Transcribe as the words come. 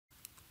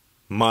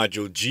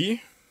Module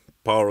G,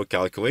 Power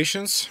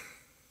Calculations.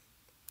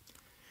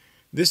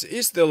 This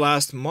is the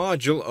last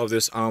module of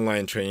this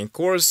online training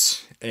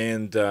course,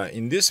 and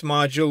in this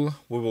module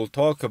we will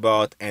talk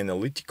about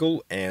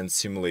analytical and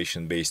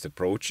simulation-based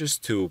approaches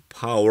to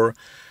power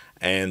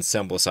and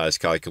sample size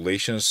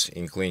calculations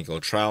in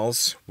clinical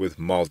trials with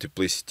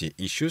multiplicity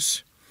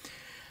issues.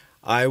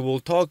 I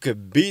will talk a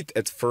bit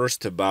at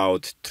first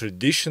about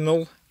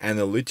traditional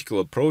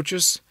analytical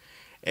approaches,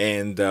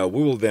 and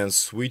we will then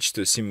switch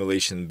to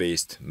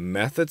simulation-based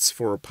methods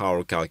for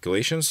power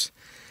calculations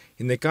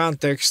in the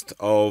context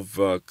of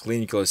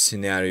clinical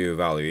scenario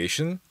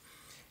evaluation,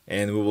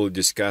 and we will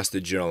discuss the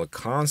general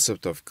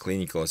concept of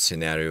clinical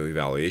scenario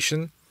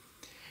evaluation.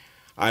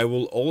 I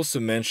will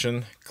also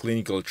mention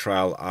clinical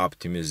trial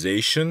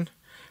optimization,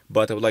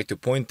 but I would like to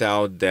point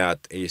out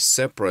that a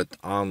separate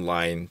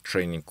online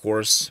training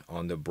course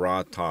on the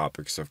broad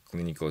topics of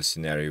clinical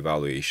scenario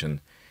evaluation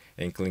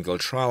and clinical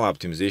trial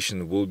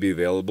optimization will be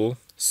available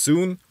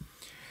soon,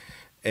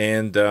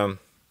 and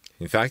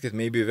in fact it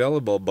may be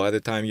available by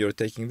the time you're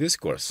taking this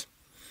course.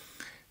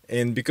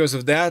 And because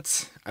of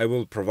that, I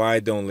will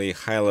provide only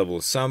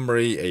high-level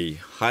summary, a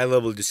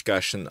high-level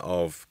discussion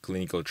of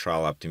clinical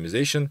trial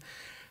optimization,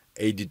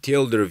 a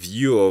detailed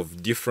review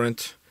of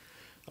different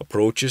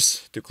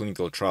approaches to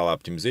clinical trial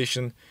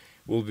optimization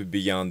will be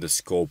beyond the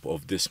scope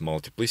of this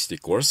multiplicity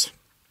course.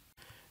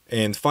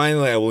 And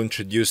finally, I will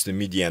introduce the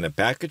Mediana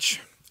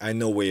package. I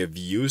know we have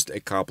used a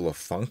couple of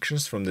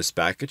functions from this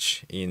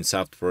package in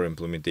software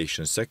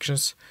implementation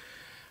sections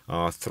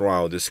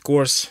throughout this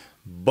course,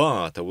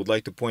 but I would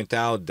like to point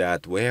out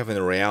that we have in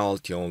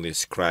reality only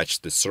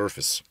scratched the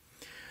surface.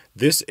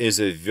 This is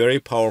a very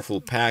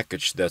powerful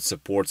package that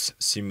supports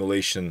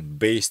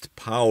simulation-based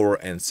power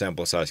and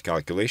sample size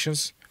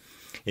calculations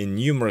in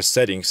numerous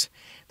settings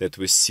that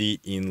we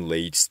see in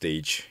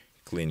late-stage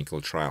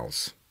clinical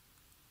trials.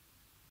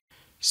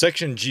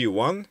 Section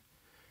G1,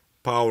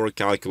 Power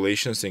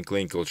Calculations in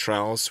Clinical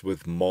Trials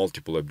with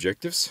Multiple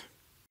Objectives.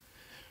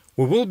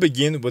 We will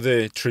begin with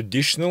a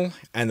traditional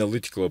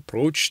analytical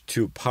approach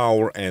to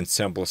power and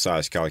sample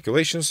size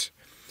calculations,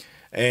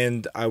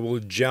 and I will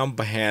jump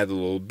ahead a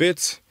little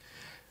bit.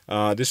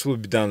 This will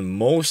be done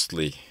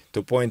mostly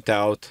to point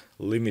out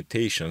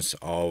limitations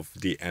of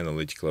the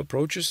analytical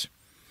approaches.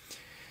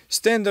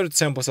 Standard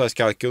sample size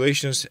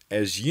calculations,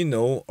 as you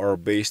know, are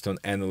based on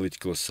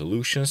analytical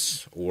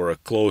solutions or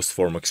closed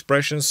form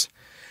expressions.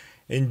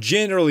 And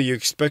generally, you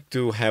expect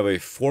to have a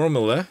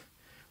formula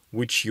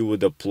which you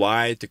would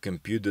apply to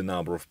compute the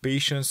number of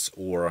patients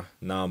or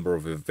number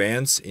of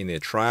events in a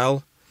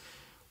trial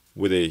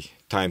with a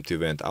time to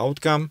event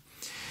outcome.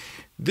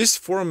 This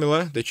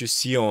formula that you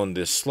see on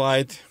this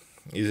slide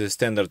is a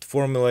standard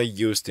formula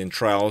used in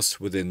trials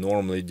with a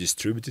normally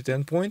distributed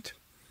endpoint.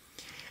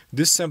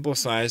 This sample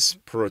size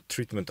per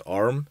treatment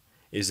arm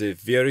is a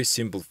very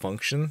simple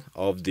function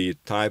of the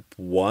type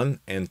 1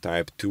 and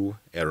type 2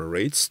 error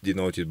rates,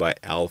 denoted by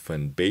alpha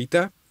and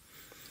beta.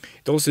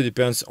 It also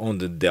depends on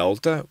the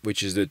delta,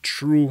 which is the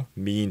true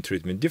mean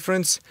treatment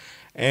difference,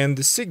 and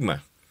the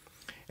sigma,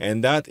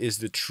 and that is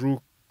the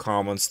true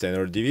common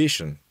standard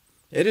deviation.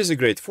 It is a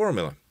great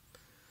formula.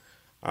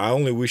 I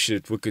only wish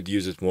that we could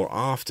use it more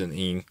often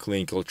in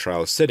clinical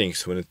trial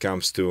settings when it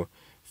comes to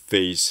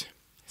phase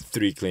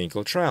 3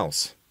 clinical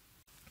trials.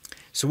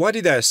 So why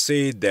did I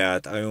say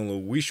that I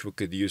only wish we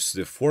could use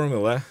the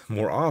formula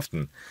more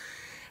often?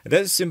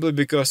 That is simply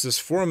because this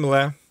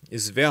formula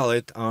is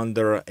valid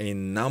under a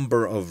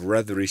number of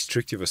rather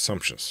restrictive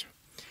assumptions.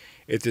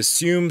 It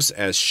assumes,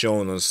 as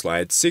shown on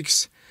slide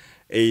 6,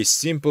 a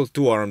simple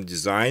two-arm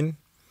design.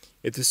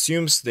 It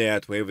assumes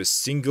that we have a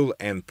single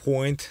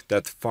endpoint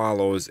that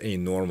follows a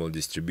normal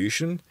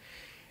distribution.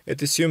 It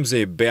assumes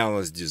a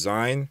balanced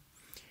design.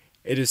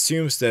 It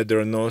assumes that there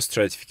are no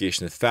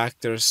stratification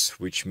factors,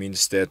 which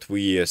means that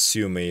we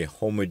assume a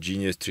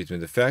homogeneous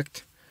treatment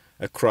effect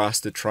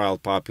across the trial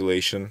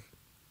population.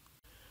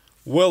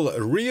 Well,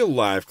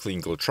 real-life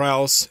clinical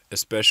trials,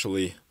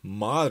 especially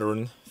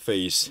modern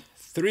phase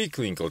 3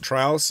 clinical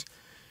trials,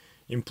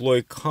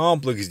 employ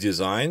complex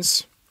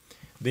designs.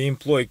 They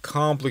employ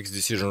complex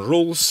decision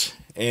rules,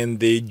 and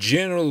they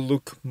generally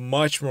look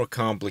much more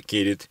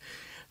complicated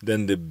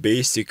than the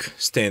basic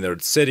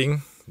standard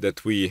setting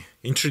that we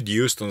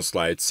introduced on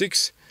slide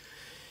 6.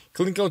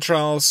 Clinical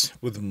trials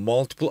with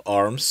multiple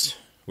arms,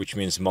 which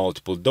means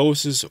multiple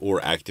doses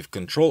or active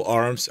control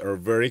arms, are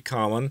very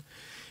common.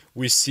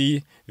 We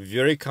see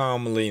very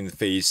commonly in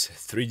phase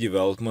 3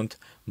 development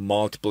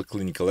multiple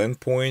clinical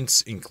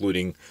endpoints,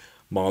 including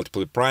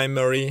multiple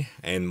primary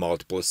and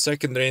multiple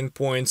secondary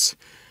endpoints.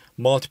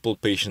 Multiple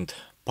patient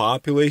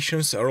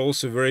populations are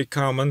also very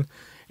common.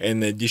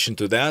 In addition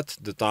to that,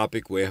 the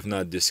topic we have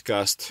not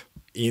discussed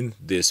in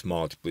this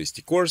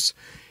multiplicity course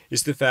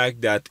is the fact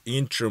that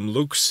interim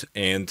looks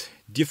and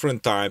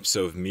different types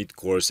of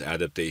mid-course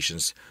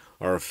adaptations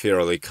are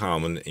fairly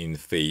common in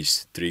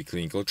phase 3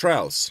 clinical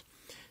trials.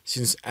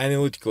 Since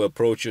analytical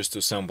approaches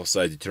to sample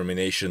size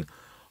determination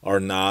are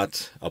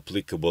not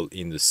applicable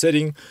in the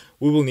setting,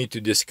 we will need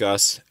to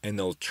discuss an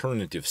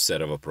alternative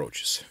set of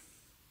approaches.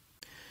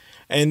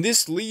 And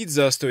this leads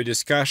us to a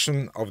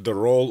discussion of the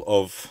role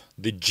of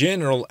the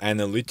general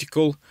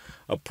analytical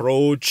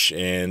approach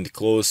and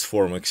closed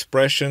form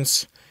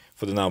expressions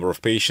for the number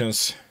of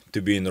patients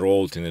to be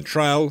enrolled in a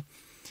trial.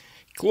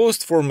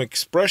 Closed form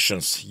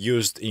expressions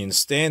used in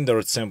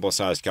standard sample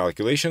size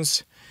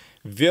calculations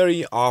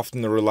very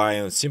often rely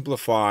on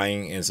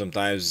simplifying and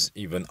sometimes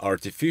even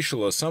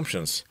artificial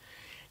assumptions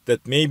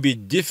that may be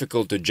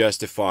difficult to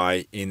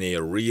justify in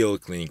a real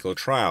clinical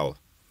trial.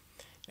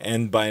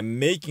 And by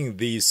making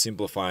these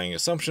simplifying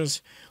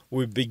assumptions,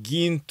 we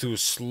begin to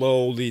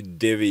slowly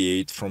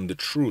deviate from the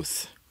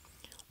truth.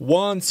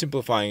 One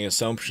simplifying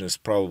assumption is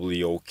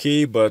probably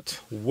okay,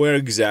 but where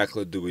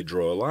exactly do we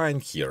draw a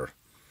line here?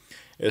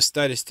 As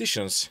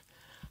statisticians,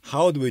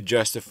 how do we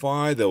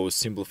justify those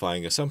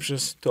simplifying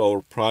assumptions to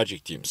our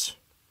project teams?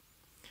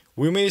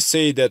 We may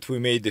say that we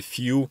made a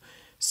few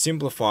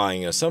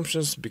simplifying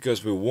assumptions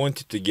because we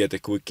wanted to get a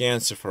quick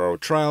answer for our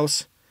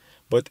trials,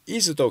 but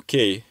is it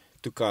okay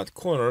to cut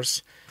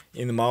corners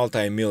in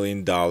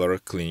multi-million-dollar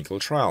clinical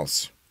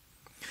trials?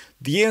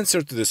 The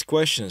answer to these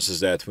questions is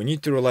that we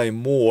need to rely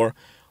more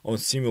on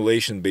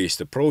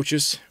simulation-based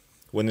approaches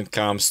when it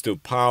comes to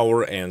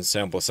power and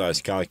sample size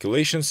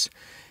calculations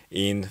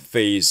in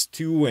phase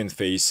 2 and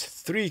phase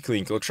 3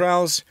 clinical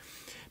trials,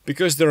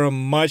 because they are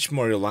much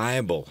more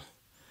reliable,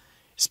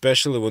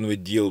 especially when we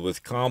deal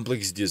with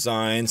complex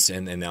designs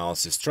and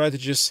analysis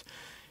strategies.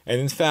 And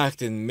in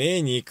fact, in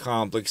many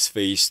complex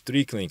phase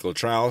 3 clinical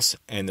trials,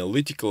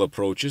 analytical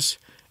approaches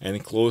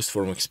and closed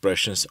form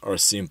expressions are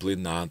simply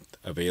not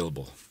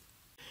available.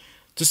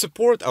 To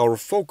support our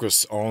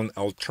focus on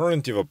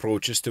alternative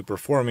approaches to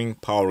performing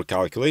power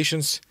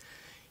calculations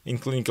in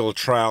clinical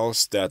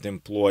trials that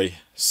employ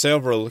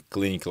several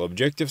clinical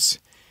objectives,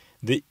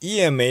 the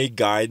EMA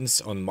guidance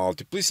on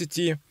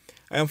multiplicity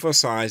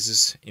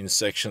emphasizes in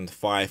section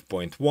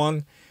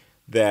 5.1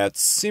 that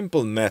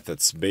simple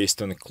methods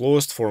based on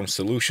closed form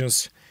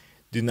solutions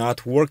do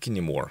not work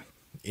anymore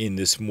in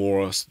this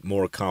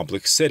more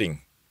complex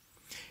setting.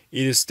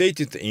 It is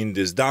stated in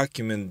this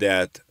document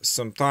that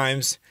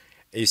sometimes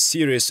a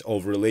series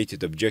of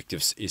related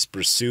objectives is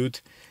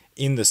pursued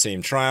in the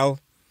same trial,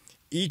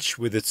 each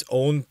with its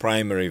own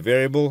primary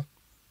variable.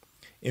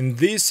 In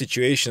these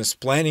situations,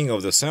 planning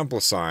of the sample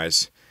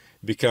size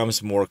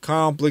becomes more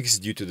complex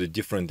due to the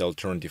different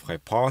alternative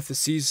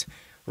hypotheses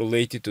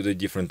related to the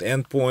different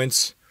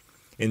endpoints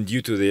and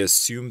due to the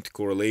assumed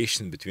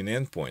correlation between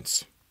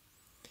endpoints.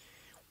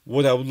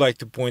 What I would like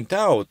to point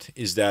out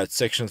is that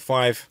Section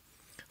 5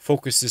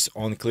 focuses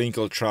on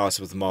clinical trials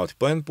with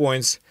multiple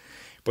endpoints,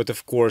 but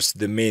of course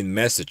the main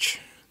message,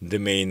 the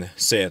main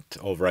set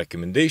of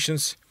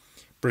recommendations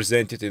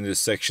presented in this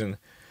section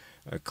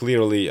are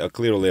clearly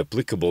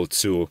applicable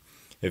to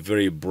a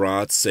very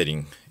broad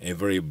setting, a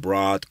very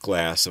broad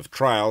class of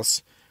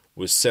trials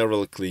with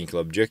several clinical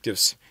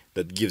objectives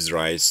that gives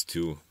rise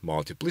to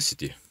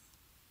multiplicity.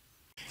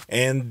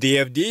 And the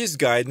FDA's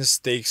guidance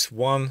takes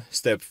one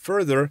step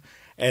further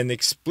and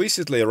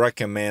explicitly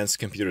recommends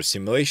computer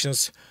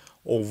simulations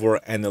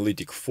over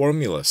analytic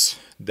formulas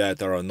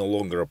that are no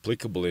longer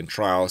applicable in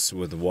trials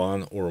with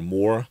one or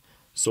more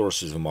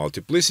sources of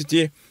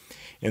multiplicity.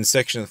 And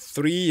Section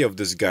 3 of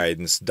this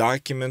guidance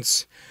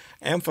documents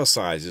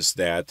emphasizes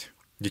that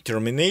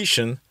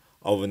determination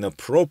of an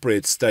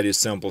appropriate study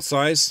sample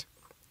size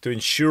to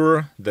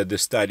ensure that the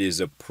study is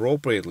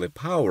appropriately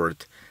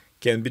powered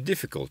can be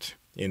difficult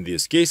in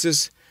these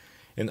cases,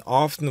 and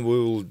often we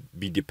will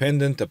be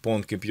dependent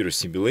upon computer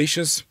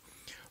simulations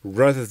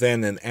rather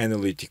than an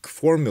analytic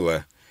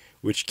formula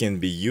which can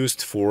be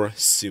used for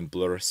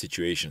simpler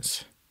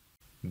situations.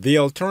 The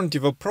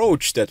alternative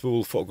approach that we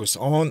will focus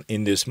on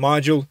in this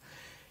module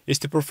is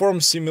to perform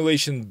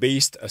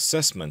simulation-based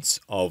assessments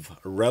of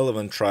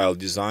relevant trial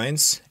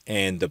designs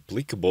and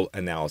applicable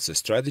analysis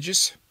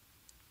strategies.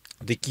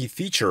 The key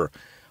feature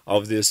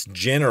of this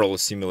general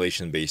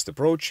simulation-based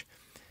approach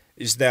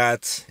is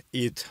that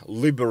it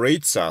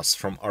liberates us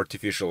from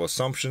artificial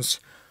assumptions,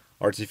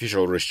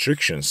 artificial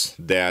restrictions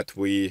that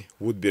we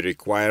would be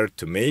required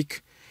to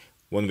make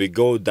when we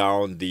go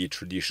down the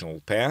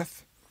traditional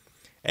path.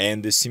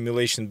 And the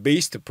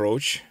simulation-based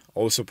approach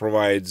also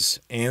provides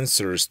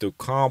answers to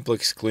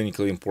complex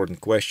clinically important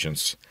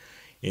questions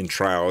in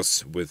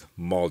trials with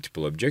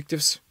multiple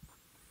objectives.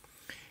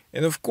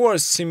 And of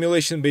course,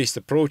 simulation-based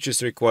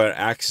approaches require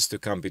access to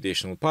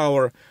computational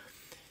power,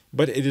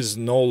 but it is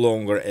no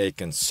longer a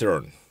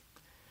concern.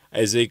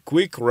 As a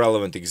quick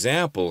relevant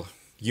example,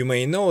 you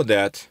may know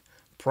that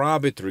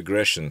probit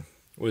regression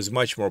was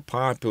much more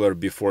popular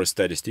before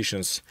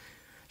statisticians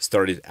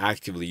started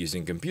actively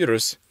using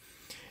computers,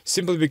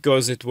 simply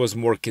because it was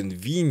more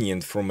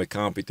convenient from a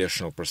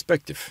computational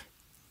perspective.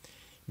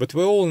 But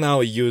we all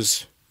now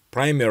use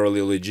primarily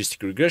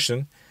logistic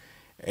regression,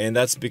 and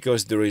that's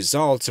because the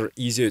results are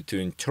easier to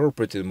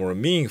interpret and more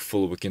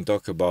meaningful. We can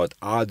talk about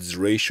odds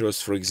ratios,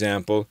 for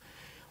example.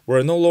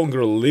 We're no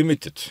longer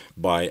limited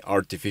by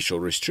artificial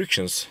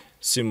restrictions,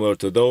 similar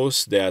to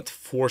those that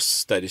force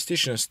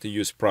statisticians to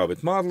use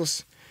probit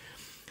models.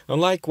 And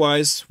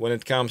likewise, when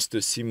it comes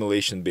to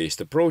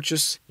simulation-based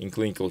approaches in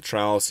clinical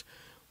trials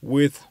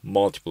with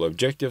multiple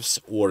objectives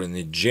or in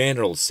a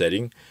general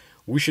setting,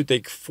 we should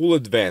take full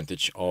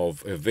advantage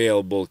of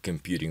available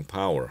computing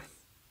power.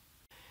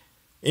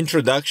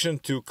 Introduction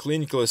to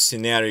clinical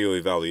scenario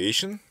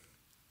evaluation.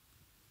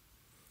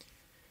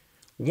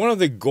 One of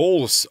the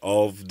goals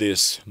of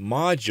this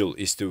module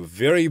is to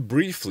very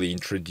briefly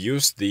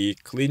introduce the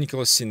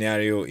clinical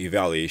scenario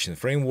evaluation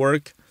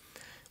framework,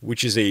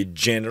 which is a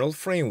general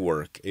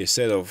framework, a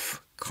set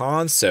of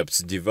concepts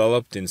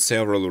developed in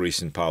several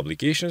recent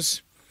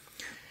publications.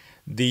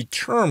 The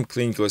term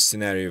clinical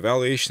scenario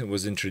evaluation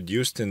was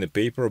introduced in the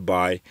paper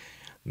by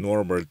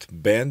Norbert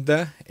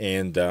Benda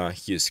and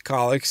his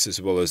colleagues,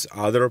 as well as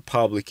other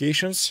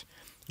publications,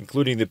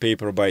 including the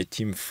paper by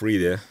Tim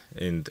Friede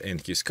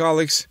and his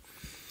colleagues.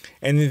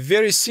 And in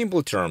very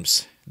simple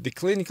terms, the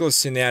clinical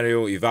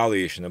scenario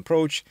evaluation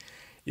approach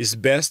is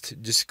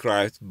best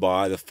described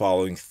by the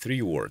following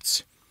three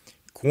words: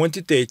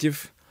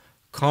 quantitative,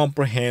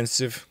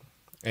 comprehensive,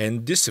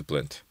 and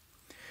disciplined.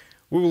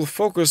 We will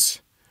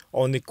focus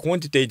on the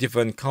quantitative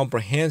and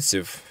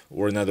comprehensive,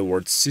 or in other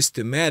words,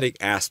 systematic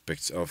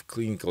aspects of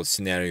clinical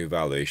scenario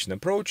evaluation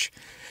approach,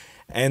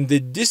 and the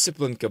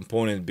discipline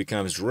component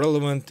becomes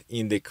relevant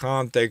in the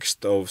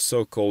context of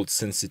so-called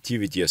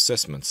sensitivity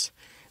assessments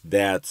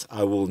that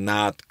I will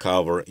not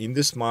cover in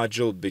this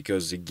module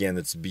because, again,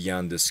 it's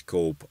beyond the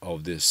scope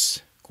of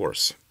this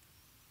course.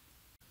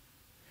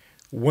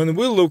 When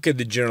we look at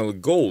the general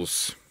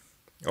goals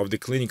of the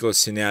clinical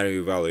scenario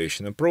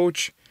evaluation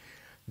approach,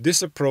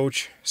 this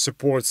approach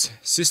supports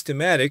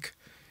systematic,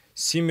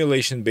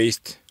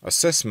 simulation-based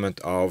assessment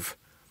of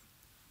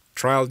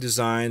trial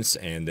designs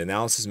and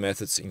analysis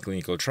methods in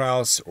clinical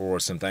trials, or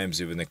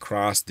sometimes even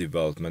across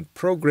development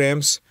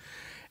programs.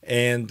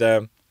 And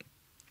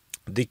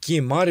the key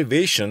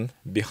motivation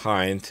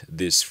behind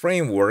this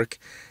framework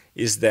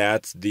is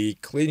that the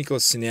clinical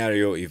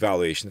scenario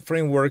evaluation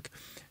framework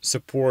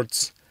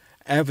supports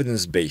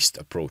evidence-based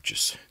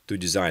approaches to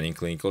designing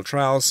clinical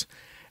trials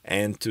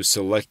and to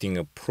selecting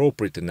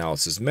appropriate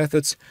analysis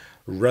methods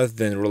rather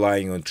than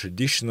relying on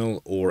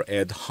traditional or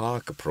ad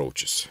hoc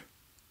approaches.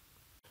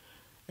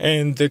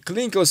 And the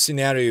clinical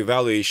scenario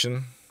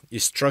evaluation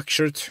is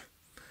structured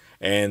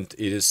and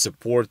it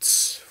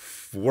supports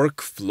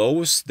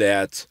workflows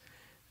that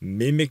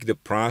mimic the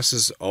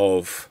process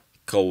of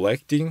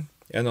collecting,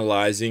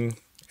 analyzing,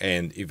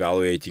 and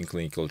evaluating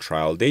clinical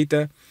trial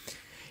data.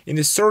 In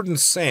a certain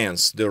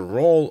sense, the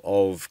role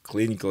of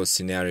clinical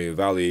scenario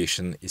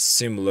evaluation is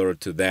similar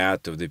to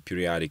that of the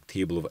periodic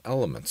table of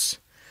elements,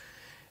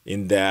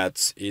 in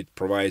that it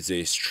provides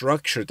a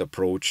structured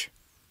approach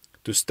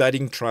to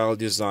studying trial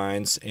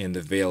designs and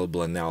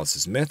available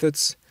analysis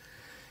methods.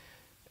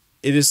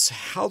 It is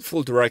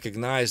helpful to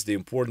recognize the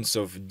importance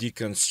of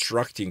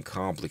deconstructing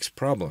complex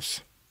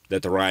problems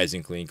that arise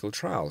in clinical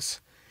trials.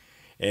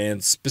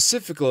 And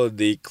specifically,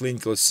 the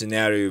clinical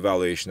scenario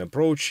evaluation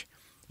approach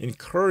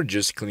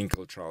encourages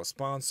clinical trial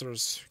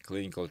sponsors,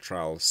 clinical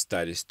trial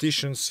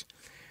statisticians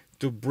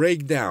to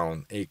break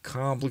down a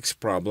complex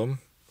problem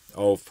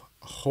of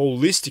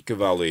holistic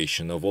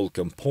evaluation of all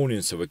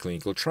components of a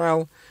clinical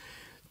trial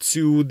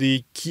to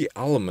the key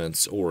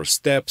elements or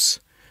steps,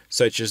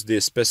 such as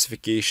the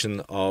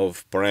specification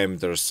of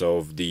parameters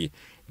of the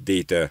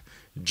data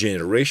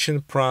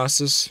generation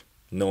process,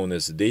 known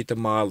as the data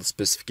model,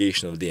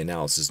 specification of the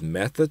analysis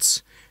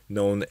methods,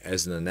 known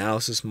as an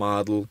analysis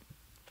model,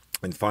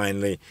 and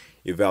finally,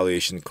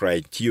 evaluation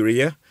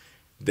criteria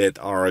that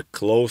are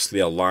closely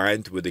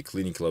aligned with the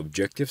clinical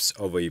objectives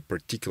of a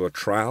particular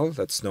trial,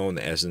 that's known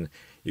as an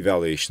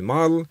evaluation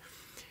model.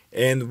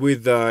 And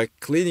with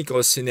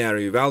clinical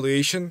scenario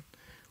evaluation,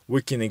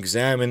 we can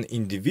examine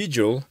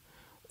individual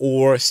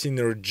or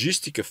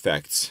synergistic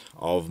effects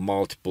of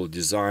multiple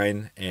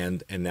design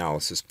and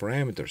analysis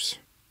parameters.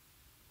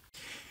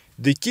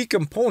 The key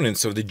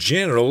components of the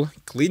general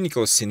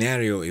clinical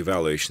scenario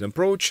evaluation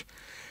approach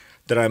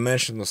that I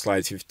mentioned on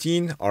slide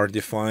 15 are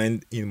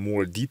defined in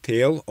more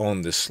detail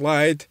on the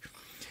slide.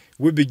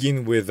 We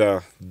begin with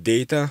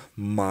data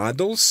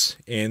models,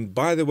 and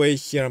by the way,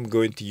 here I'm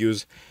going to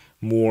use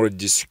more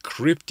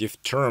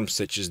descriptive terms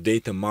such as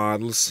data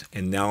models,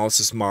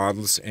 analysis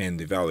models,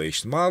 and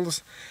evaluation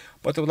models.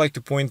 But I would like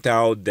to point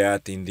out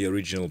that in the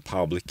original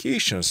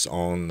publications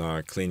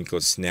on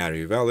clinical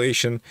scenario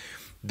evaluation,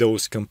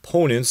 those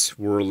components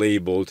were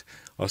labeled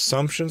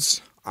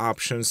assumptions,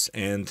 options,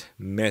 and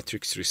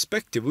metrics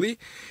respectively.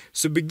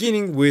 So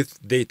beginning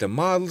with data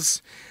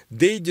models,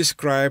 they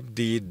describe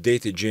the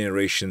data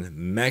generation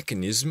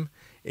mechanism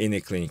in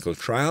a clinical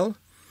trial.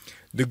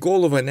 The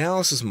goal of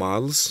analysis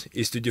models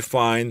is to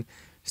define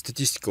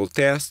statistical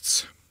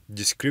tests,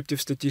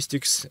 descriptive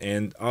statistics,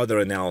 and other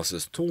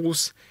analysis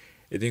tools.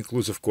 It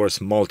includes, of course,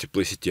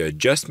 multiplicity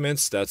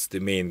adjustments. That's the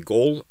main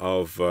goal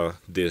of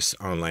this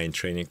online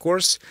training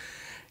course.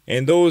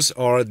 And those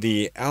are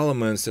the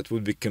elements that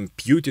would be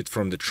computed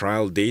from the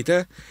trial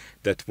data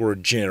that were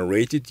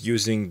generated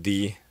using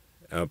the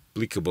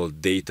applicable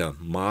data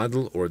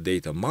model or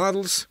data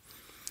models.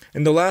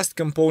 And the last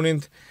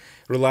component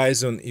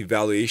relies on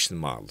evaluation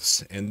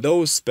models, and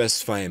those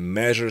specify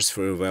measures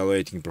for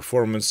evaluating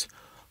performance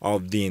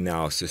of the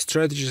analysis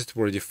strategies that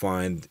were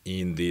defined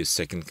in the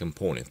second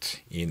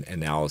component in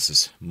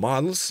analysis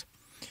models.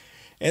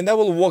 And I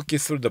will walk you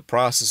through the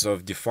process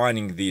of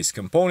defining these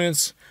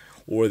components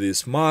or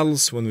these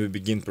models when we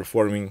begin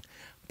performing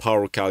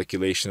power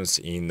calculations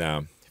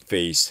in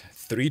phase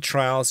 3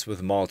 trials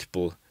with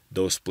multiple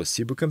dose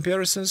placebo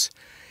comparisons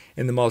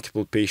and the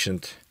multiple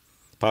patient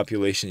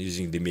population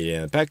using the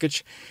Mediana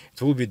package.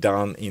 It will be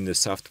done in the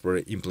software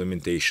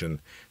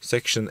implementation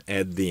section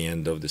at the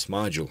end of this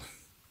module.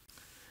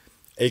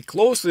 A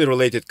closely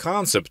related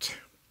concept,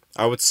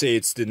 I would say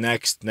it's the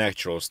next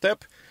natural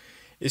step,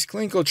 is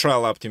clinical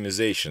trial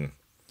optimization,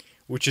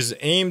 which is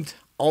aimed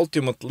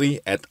ultimately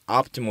at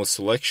optimal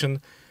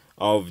selection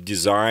of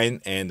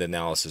design and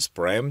analysis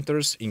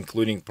parameters,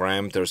 including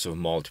parameters of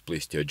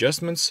multiplicity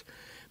adjustments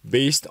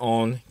based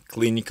on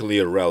clinically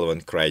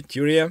relevant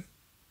criteria.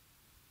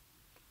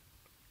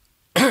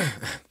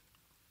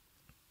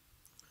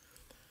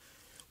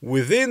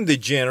 Within the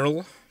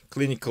general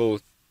clinical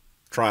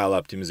trial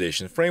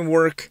optimization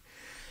framework,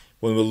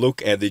 when we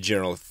look at the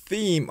general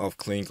theme of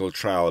clinical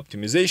trial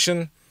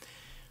optimization,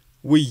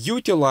 we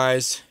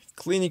utilize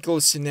clinical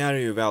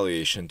scenario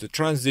evaluation to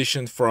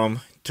transition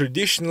from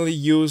traditionally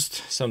used,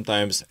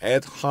 sometimes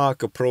ad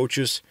hoc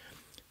approaches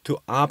to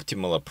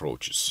optimal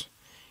approaches.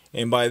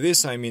 And by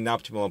this I mean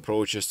optimal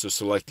approaches to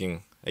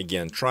selecting,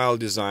 again, trial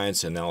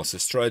designs,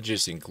 analysis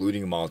strategies,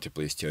 including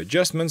multiplicity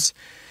adjustments,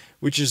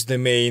 which is the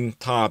main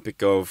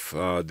topic of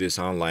this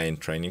online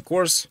training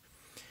course.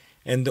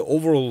 And the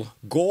overall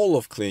goal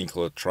of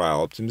clinical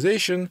trial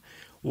optimization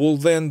will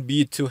then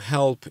be to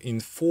help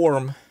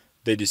inform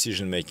the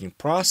decision-making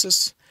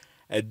process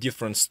at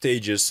different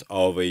stages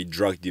of a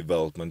drug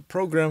development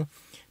program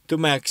to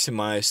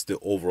maximize the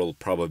overall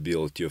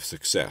probability of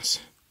success.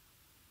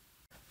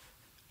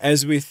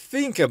 As we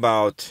think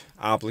about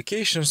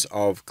applications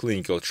of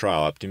clinical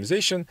trial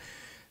optimization,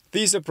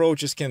 these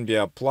approaches can be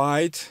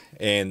applied,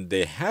 and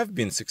they have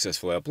been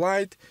successfully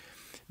applied,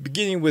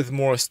 beginning with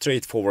more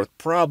straightforward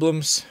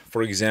problems,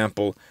 for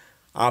example,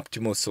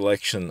 optimal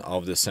selection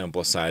of the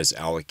sample size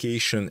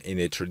allocation in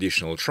a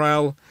traditional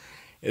trial,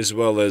 as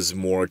well as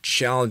more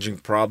challenging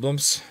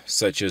problems,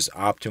 such as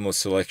optimal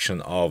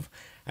selection of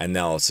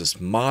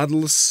analysis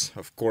models.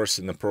 Of course,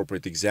 an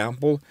appropriate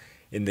example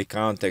in the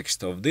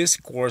context of this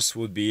course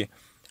would be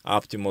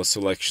optimal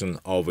selection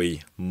of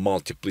a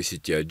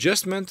multiplicity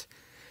adjustment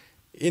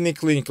in a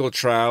clinical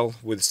trial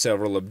with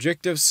several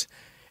objectives,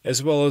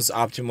 as well as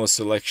optimal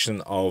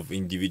selection of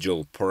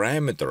individual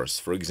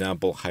parameters, for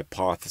example,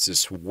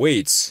 hypothesis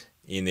weights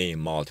in a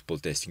multiple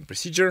testing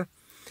procedure.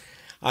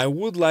 I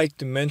would like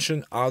to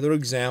mention other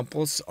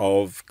examples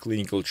of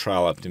clinical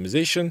trial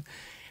optimization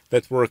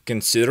that were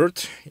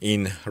considered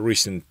in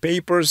recent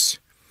papers.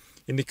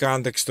 In the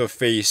context of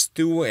phase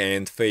 2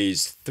 and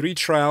phase 3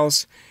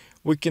 trials,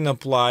 we can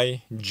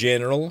apply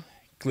general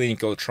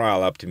clinical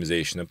trial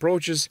optimization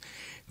approaches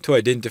to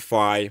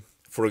identify,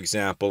 for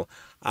example,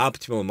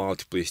 optimal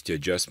multiplicity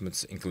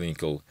adjustments in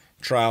clinical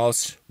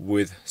trials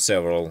with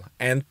several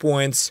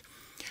endpoints,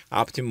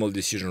 optimal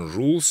decision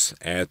rules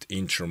at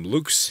interim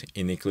looks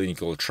in a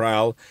clinical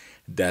trial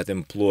that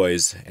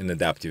employs an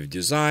adaptive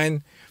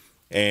design.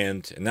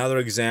 And another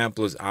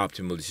example is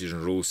optimal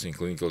decision rules in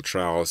clinical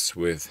trials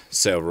with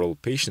several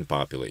patient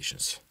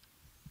populations.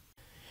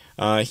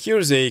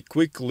 Here's a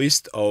quick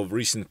list of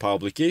recent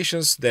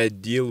publications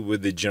that deal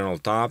with the general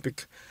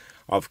topic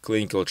of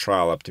clinical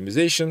trial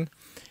optimization.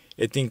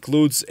 It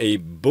includes a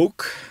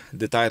book.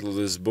 The title of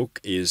this book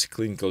is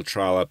Clinical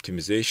Trial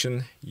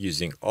Optimization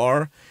Using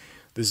R.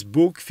 This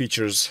book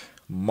features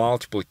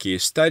multiple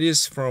case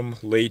studies from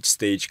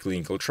late-stage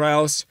clinical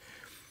trials,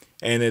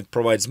 and it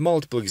provides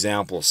multiple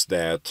examples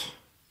that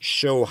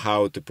show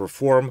how to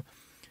perform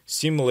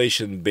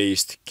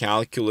simulation-based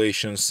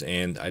calculations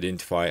and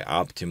identify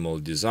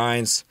optimal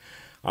designs,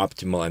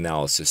 optimal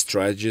analysis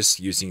strategies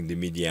using the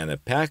Mediana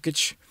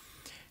package.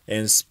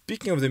 And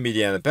speaking of the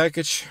Mediana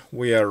package,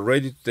 we are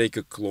ready to take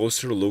a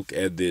closer look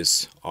at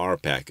this R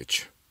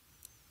package.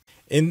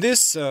 In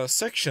this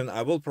section,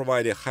 I will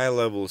provide a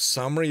high-level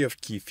summary of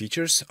key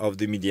features of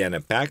the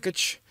Mediana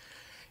package.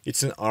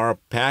 It's an R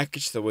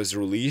package that was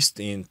released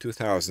in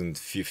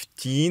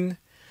 2015.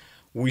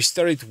 We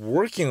started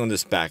working on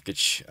this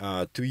package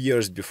 2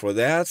 years before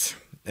that,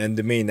 and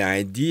the main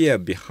idea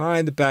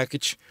behind the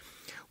package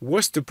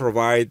was to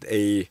provide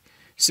a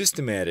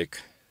systematic,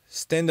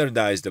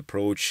 standardized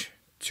approach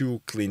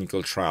to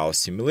clinical trial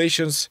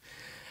simulations.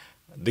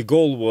 The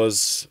goal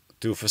was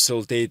to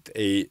facilitate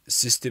a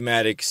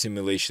systematic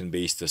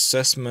simulation-based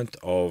assessment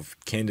of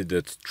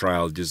candidate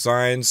trial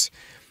designs,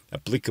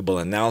 applicable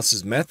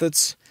analysis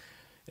methods.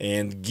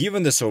 And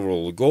given this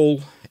overall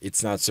goal,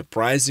 it's not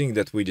surprising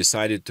that we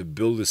decided to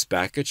build this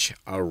package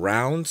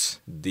around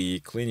the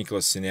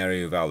clinical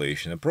scenario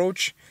evaluation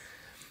approach.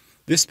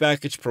 This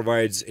package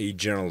provides a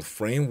general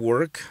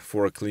framework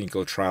for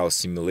clinical trial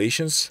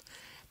simulations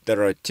that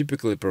are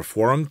typically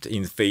performed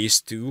in phase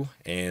 2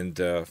 and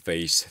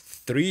phase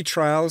 3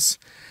 trials.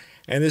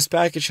 And this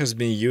package has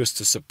been used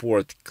to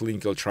support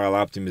clinical trial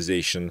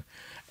optimization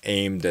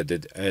aimed at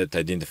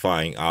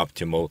identifying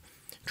optimal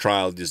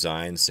trial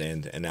designs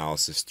and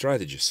analysis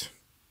strategies.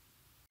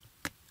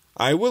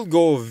 I will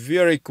go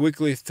very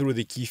quickly through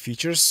the key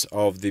features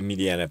of the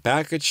Mediana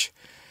package,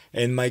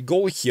 and my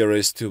goal here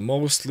is to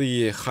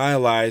mostly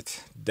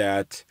highlight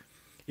that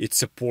it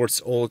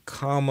supports all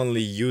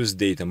commonly used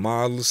data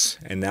models,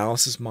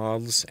 analysis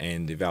models,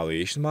 and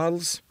evaluation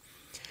models.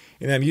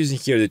 And I'm using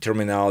here the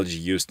terminology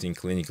used in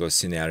clinical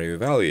scenario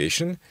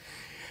evaluation.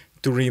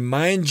 To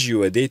remind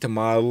you, a data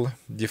model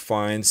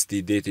defines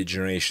the data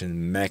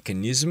generation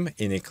mechanism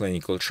in a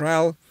clinical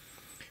trial.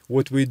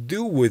 What we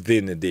do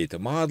within a data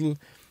model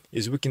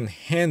is we can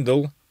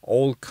handle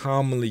all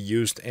commonly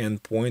used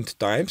endpoint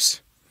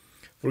types.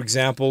 For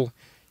example,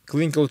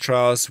 clinical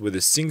trials with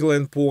a single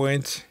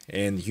endpoint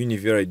and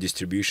univariate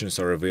distributions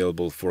are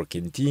available for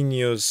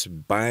continuous,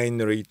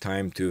 binary,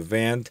 time to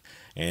event,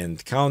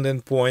 and count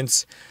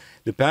endpoints.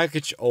 The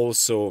package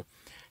also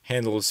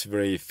handles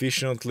very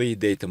efficiently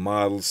data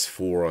models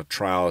for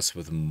trials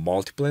with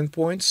multiple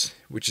endpoints,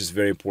 which is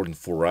very important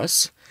for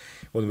us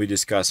when we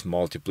discuss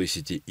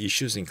multiplicity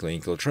issues in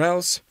clinical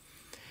trials.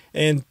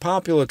 And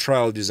popular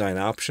trial design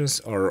options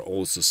are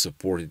also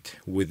supported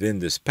within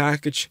this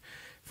package.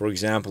 For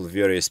example,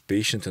 various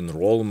patient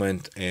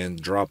enrollment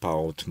and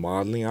dropout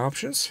modeling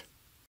options.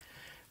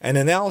 An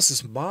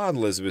analysis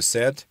model, as we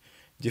said,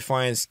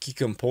 defines key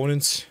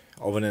components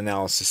of an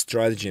analysis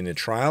strategy in a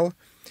trial,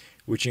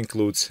 which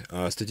includes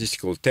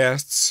statistical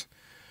tests,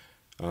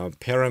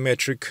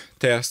 parametric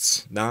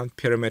tests,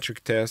 non-parametric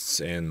tests,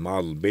 and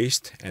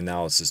model-based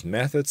analysis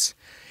methods.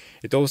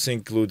 It also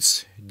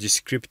includes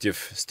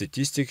descriptive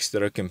statistics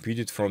that are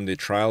computed from the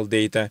trial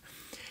data.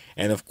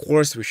 And of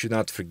course, we should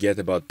not forget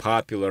about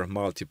popular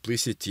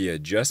multiplicity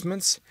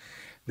adjustments.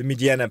 The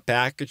Mediana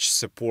package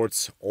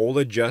supports all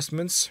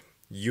adjustments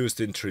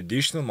used in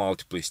traditional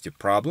multiplicity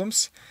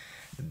problems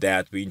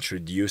that we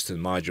introduced in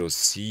modules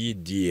C,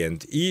 D,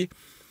 and E.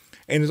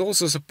 And it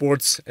also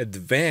supports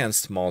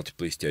advanced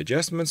multiplicity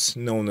adjustments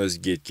known as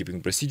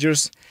gatekeeping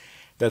procedures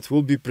that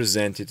will be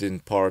presented in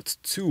part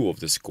 2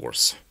 of this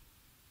course.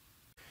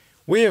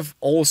 We have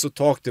also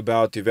talked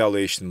about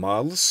evaluation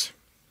models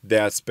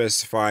that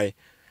specify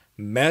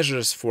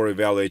measures for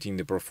evaluating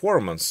the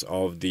performance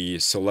of the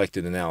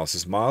selected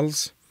analysis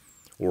models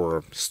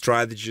or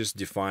strategies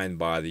defined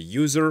by the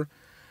user,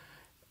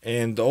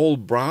 and all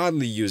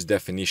broadly used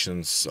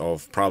definitions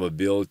of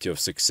probability of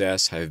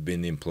success have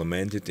been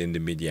implemented in the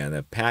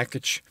Mediana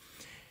package.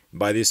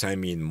 By this I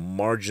mean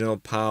marginal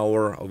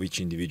power of each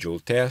individual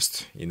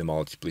test in a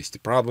multiplicity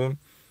problem,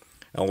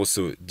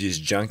 also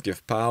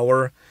disjunctive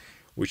power,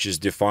 which is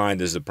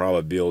defined as the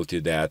probability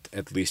that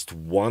at least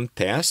one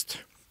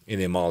test in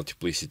a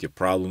multiplicity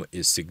problem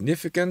is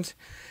significant,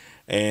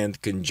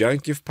 and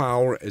conjunctive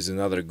power is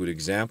another good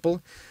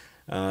example.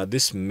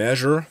 This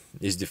measure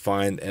is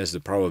defined as the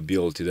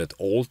probability that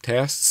all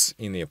tests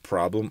in a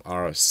problem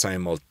are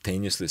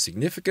simultaneously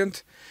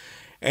significant.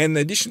 And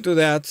in addition to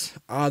that,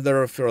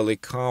 other fairly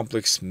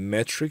complex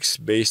metrics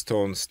based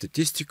on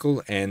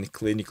statistical and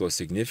clinical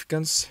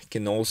significance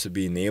can also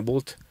be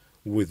enabled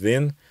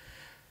within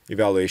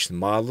evaluation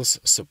models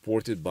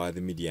supported by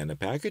the Mediana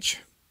package.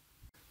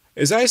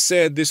 As I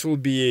said, this will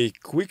be a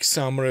quick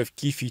summary of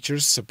key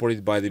features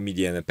supported by the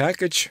Mediana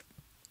package.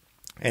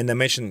 And I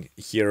mentioned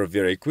here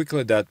very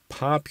quickly that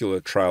popular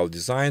trial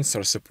designs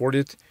are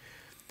supported,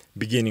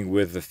 beginning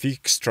with the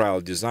fixed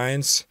trial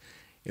designs.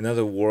 In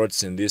other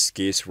words, in this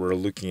case, we're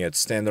looking at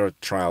standard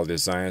trial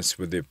designs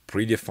with a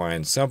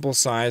predefined sample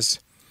size.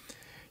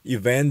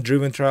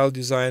 Event-driven trial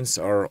designs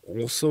are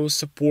also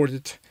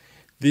supported.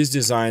 These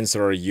designs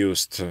are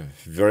used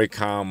very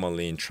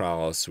commonly in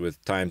trials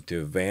with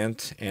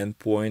time-to-event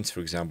endpoints,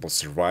 for example,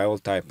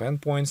 survival-type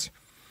endpoints.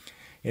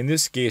 In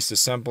this case, the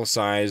sample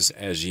size,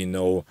 as you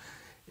know,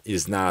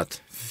 is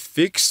not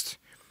fixed.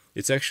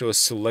 It's actually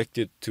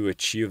selected to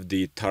achieve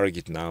the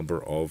target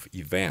number of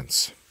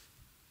events.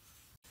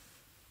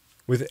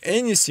 With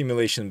any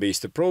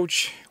simulation-based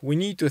approach, we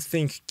need to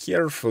think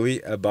carefully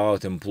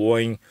about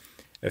employing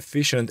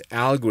efficient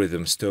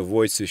algorithms to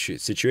avoid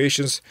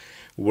situations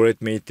where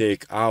it may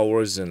take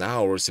hours and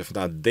hours, if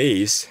not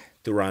days,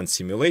 to run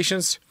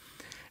simulations.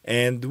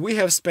 And we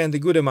have spent a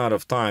good amount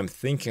of time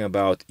thinking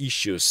about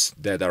issues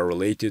that are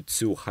related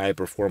to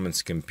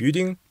high-performance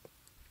computing.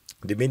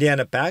 The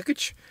Mediana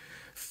package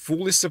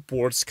fully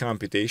supports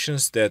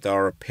computations that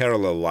are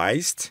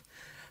parallelized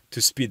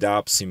to speed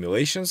up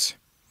simulations.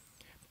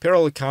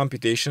 Parallel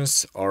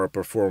computations are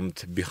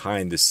performed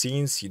behind the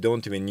scenes. You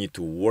don't even need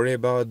to worry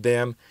about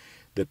them.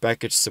 The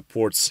package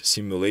supports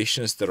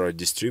simulations that are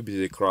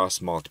distributed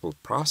across multiple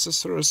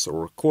processors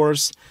or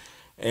cores,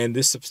 and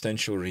this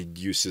substantially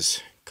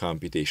reduces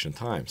computation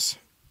times.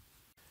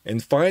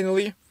 And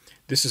finally,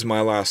 this is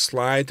my last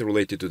slide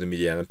related to the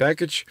Mediana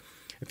package.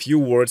 A few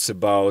words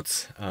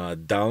about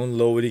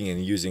downloading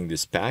and using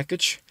this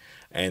package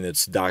and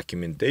its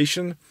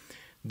documentation.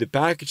 The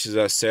package, as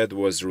I said,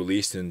 was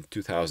released in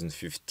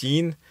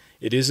 2015.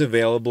 It is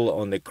available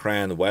on the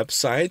CRAN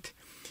website.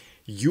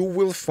 You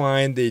will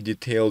find a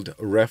detailed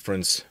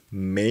reference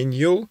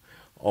manual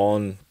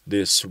on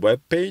this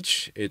web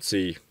page. It's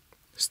a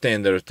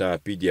standard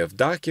PDF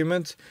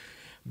document,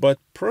 but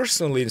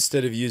personally,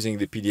 instead of using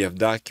the PDF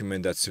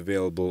document that's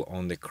available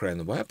on the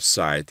CREN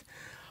website,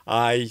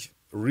 I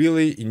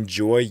really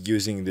enjoy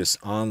using this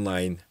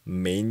online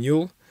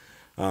manual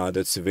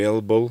that's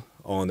available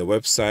on the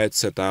website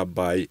set up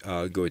by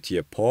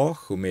Gautier Paul,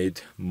 who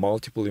made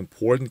multiple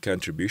important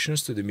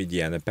contributions to the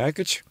Mediana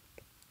package.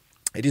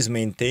 It is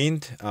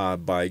maintained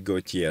by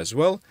Gautier as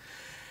well.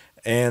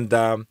 And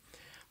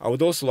I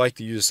would also like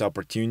to use this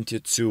opportunity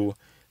to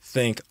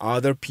thank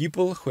other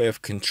people who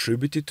have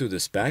contributed to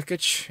this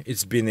package.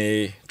 It's been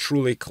a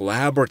truly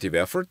collaborative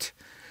effort.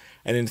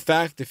 And in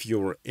fact, if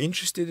you're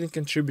interested in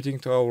contributing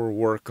to our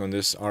work on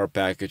this R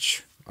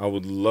package, I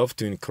would love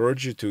to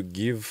encourage you to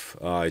give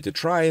it a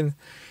try, and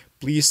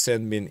please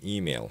send me an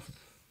email.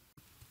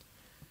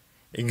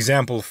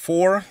 Example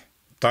 4,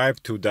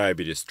 Type 2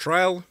 Diabetes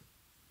Trial.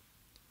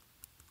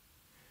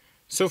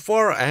 So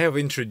far, I have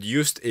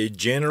introduced a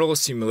general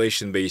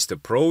simulation-based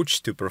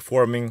approach to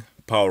performing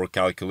power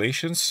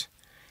calculations,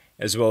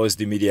 as well as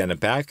the Mediana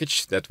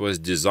package that was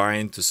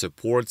designed to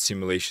support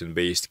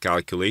simulation-based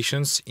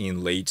calculations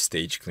in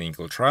late-stage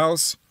clinical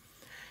trials.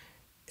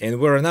 And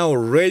we're now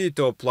ready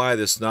to apply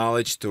this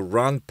knowledge to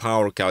run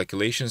power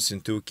calculations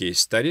in 2 case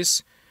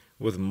studies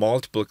with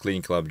multiple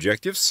clinical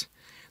objectives.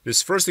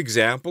 This first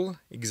example,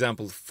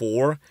 example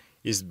 4,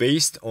 is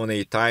based on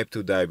a type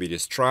 2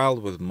 diabetes trial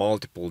with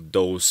multiple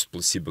dose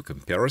placebo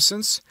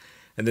comparisons.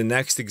 And the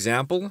next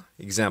example,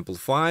 example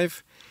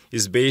 5,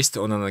 is based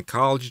on an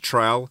oncology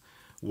trial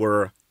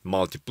where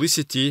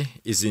multiplicity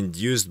is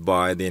induced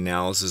by the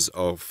analysis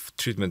of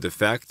treatment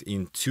effect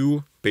in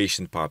 2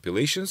 patient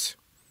populations.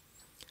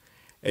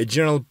 A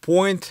general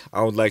point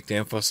I would like to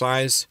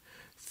emphasize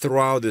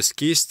throughout this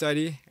case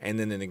study and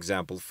in an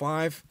example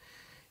 5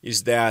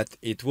 is that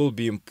it will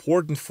be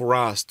important for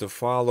us to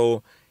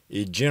follow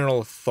a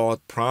general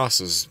thought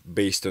process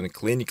based on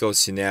clinical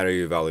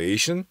scenario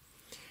evaluation.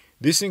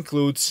 This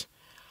includes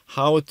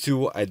how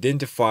to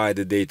identify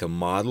the data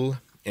model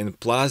and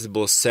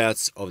plausible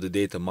sets of the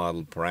data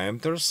model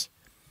parameters.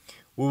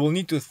 We will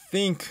need to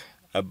think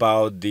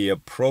about the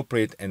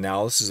appropriate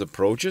analysis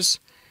approaches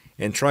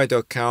and try to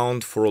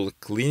account for all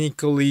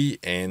clinically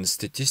and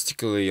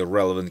statistically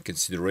relevant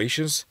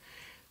considerations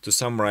to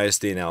summarize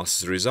the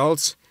analysis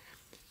results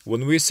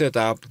when we set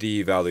up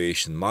the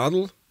evaluation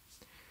model.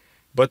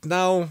 But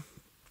now,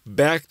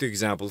 back to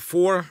example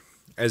 4.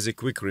 As a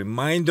quick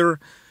reminder,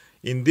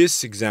 in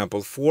this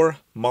example 4,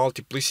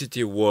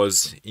 multiplicity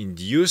was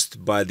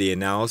induced by the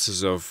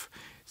analysis of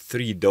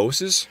 3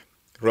 doses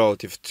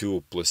relative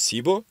to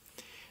placebo.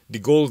 The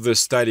goal of the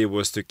study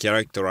was to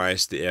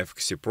characterize the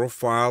efficacy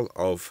profile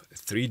of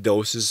 3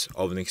 doses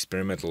of an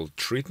experimental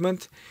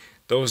treatment.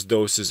 Those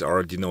doses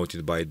are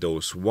denoted by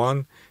dose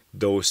 1,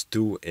 dose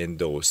 2, and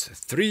dose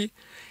 3.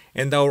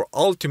 And our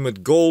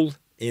ultimate goal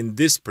in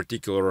this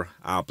particular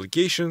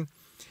application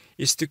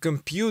is to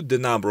compute the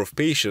number of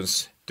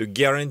patients to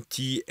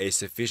guarantee a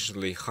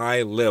sufficiently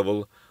high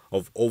level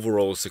of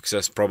overall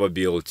success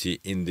probability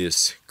in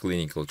this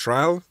clinical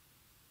trial.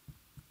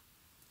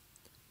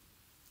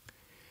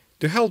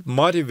 To help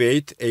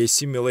motivate a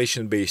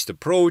simulation-based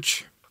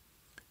approach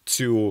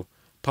to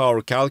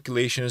power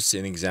calculations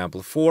in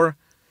example 4,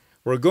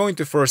 we're going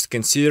to first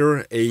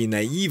consider a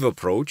naive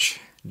approach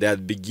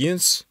that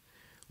begins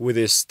with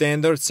a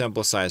standard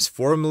sample size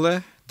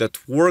formula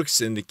that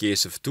works in the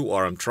case of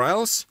 2-arm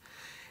trials,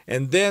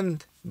 and then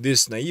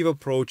this naive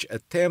approach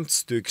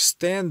attempts to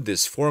extend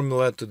this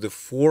formula to the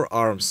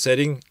 4-arm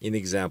setting in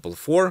example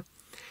 4.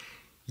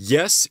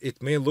 Yes,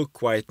 it may look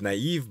quite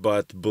naive,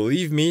 but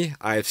believe me,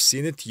 I've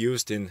seen it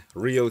used in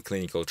real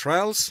clinical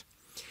trials.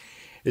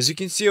 As you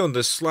can see on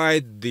the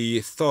slide,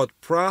 the thought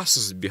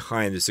process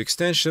behind this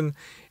extension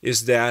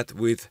is that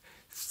with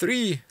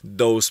 3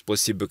 dose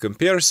placebo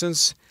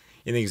comparisons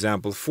in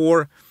example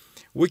 4,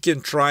 we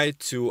can try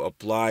to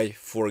apply,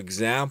 for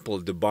example,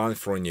 the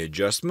Bonferroni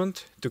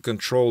adjustment to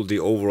control the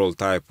overall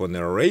type 1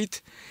 error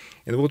rate.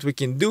 And what we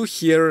can do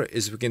here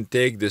is we can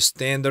take the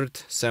standard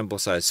sample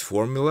size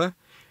formula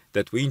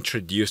that we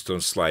introduced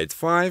on slide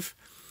 5.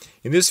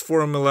 In this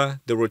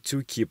formula, there were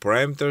 2 key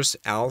parameters,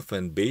 alpha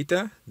and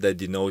beta, that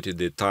denoted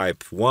the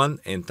type 1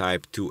 and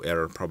type 2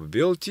 error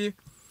probability.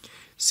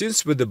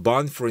 Since with the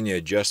Bonferroni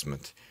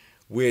adjustment,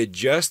 we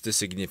adjust the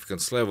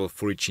significance level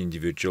for each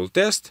individual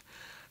test,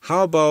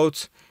 how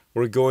about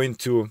we're going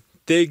to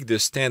take the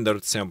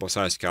standard sample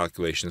size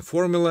calculation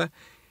formula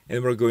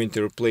and we're going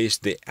to replace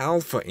the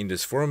alpha in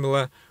this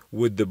formula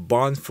with the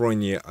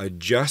Bonferroni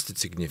adjusted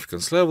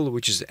significance level,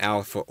 which is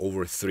alpha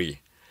over 3.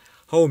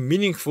 How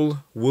meaningful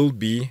will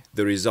be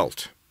the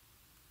result?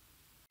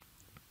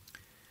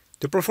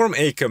 To perform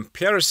a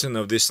comparison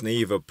of this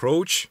naive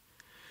approach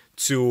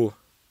to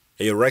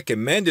a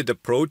recommended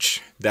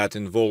approach that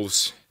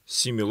involves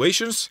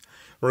simulations,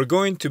 we're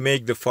going to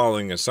make the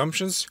following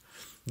assumptions.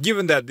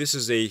 Given that this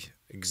is an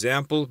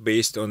example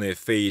based on a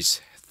phase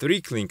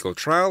 3 clinical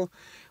trial,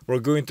 we're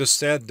going to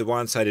set the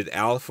one-sided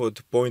alpha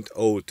to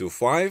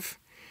 0.025,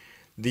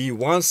 the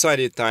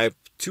one-sided type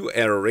 2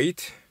 error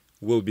rate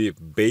will be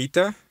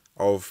beta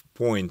of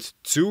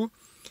 0.2,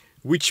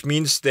 which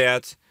means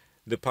that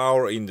the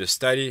power in the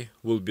study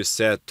will be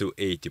set to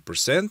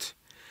 80%.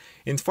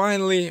 And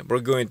finally, we're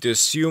going to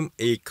assume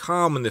a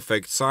common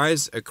effect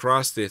size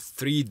across the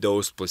 3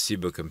 dose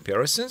placebo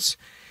comparisons.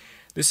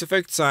 This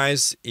effect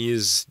size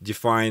is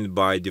defined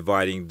by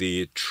dividing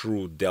the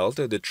true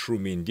delta, the true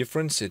mean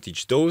difference at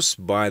each dose,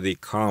 by the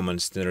common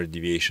standard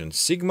deviation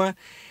sigma.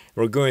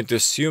 We're going to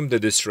assume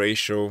that this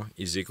ratio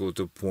is equal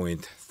to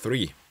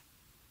 0.3.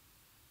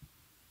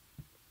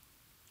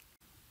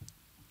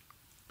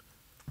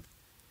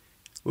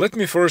 Let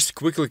me first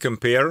quickly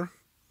compare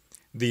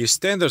the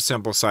standard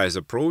sample size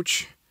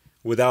approach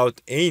without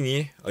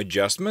any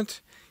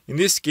adjustment. In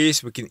this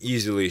case, we can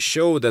easily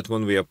show that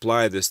when we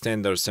apply the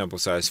standard sample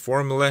size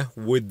formula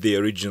with the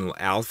original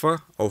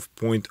alpha of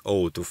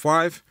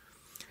 0.025,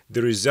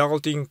 the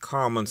resulting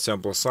common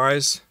sample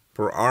size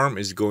per arm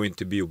is going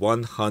to be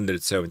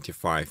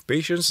 175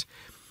 patients.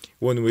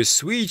 When we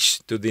switch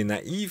to the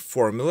naive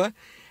formula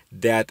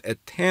that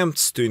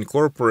attempts to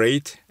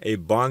incorporate a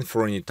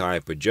Bonferroni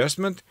type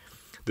adjustment,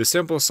 the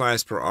sample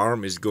size per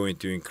arm is going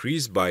to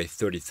increase by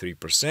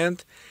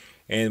 33%,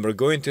 and we're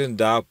going to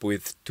end up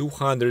with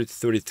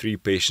 233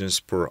 patients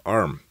per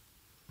arm.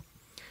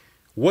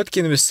 What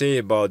can we say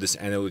about this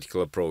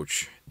analytical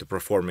approach to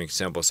performing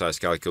sample size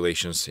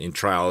calculations in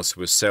trials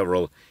with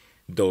several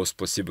dose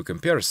placebo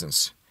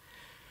comparisons?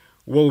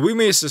 Well, we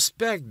may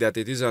suspect that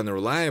it is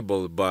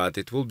unreliable, but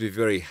it will be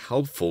very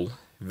helpful,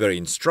 very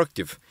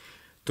instructive,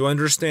 to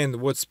understand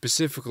what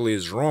specifically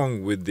is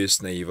wrong with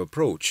this naive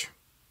approach.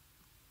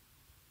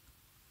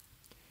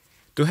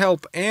 To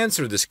help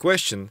answer this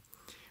question,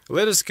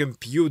 let us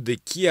compute the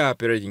key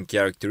operating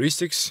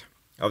characteristics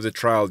of the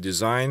trial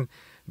design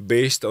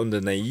based on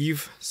the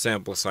naive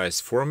sample size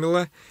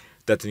formula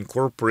that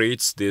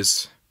incorporates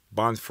this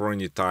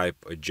Bonferroni type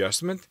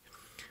adjustment.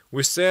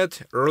 We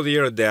said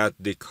earlier that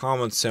the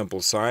common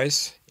sample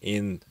size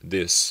in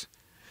this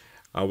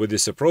with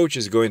this approach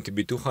is going to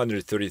be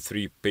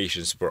 233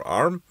 patients per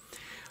arm.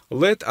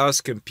 Let us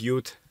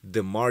compute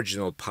the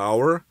marginal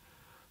power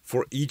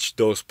for each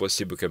dose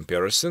placebo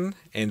comparison,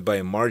 and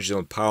by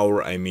marginal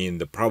power I mean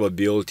the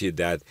probability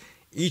that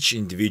each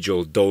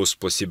individual dose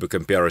placebo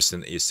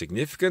comparison is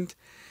significant.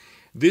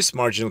 This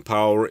marginal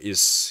power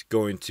is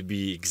going to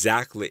be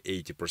exactly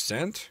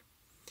 80%.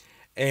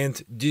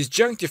 And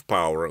disjunctive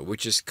power,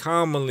 which is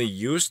commonly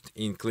used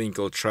in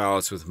clinical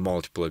trials with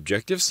multiple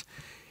objectives,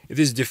 it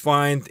is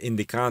defined in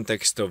the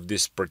context of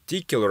this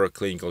particular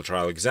clinical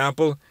trial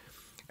example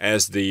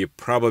as the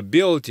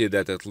probability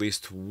that at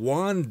least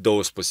one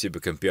dose placebo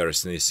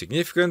comparison is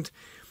significant.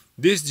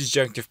 This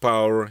disjunctive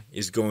power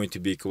is going to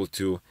be equal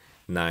to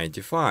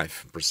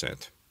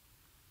 95%.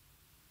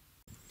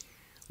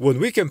 When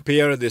we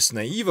compare this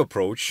naive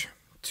approach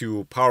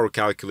to power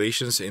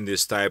calculations in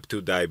this type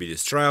 2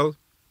 diabetes trial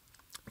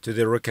to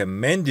the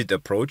recommended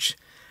approach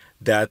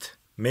that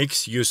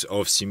makes use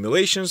of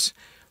simulations,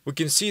 we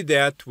can see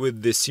that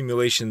with the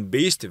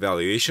simulation-based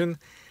evaluation,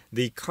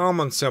 the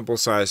common sample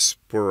size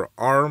per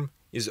arm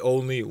is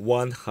only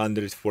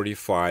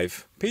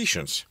 145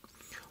 patients.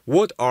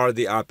 What are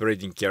the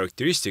operating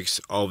characteristics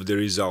of the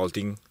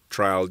resulting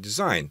trial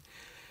design?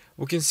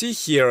 We can see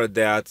here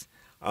that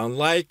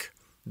unlike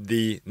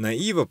the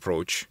naive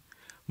approach,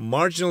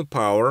 marginal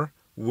power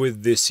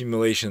with the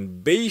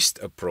simulation-based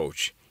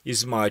approach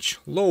is much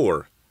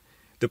lower.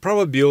 The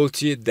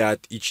probability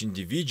that each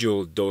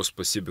individual dose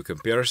placebo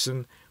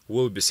comparison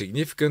will be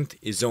significant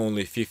is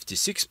only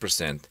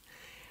 56%.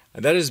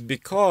 And that is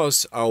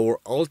because our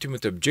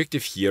ultimate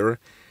objective here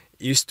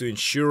is to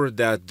ensure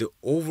that the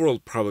overall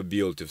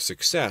probability of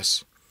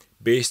success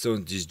based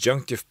on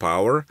disjunctive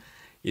power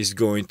is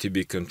going to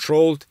be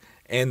controlled,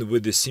 and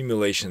with the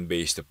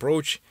simulation-based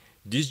approach,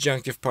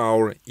 disjunctive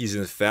power is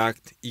in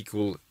fact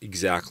equal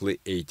exactly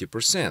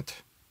 80%.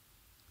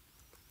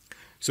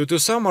 So to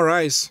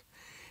summarize,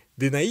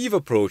 the naive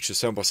approach to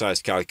sample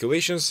size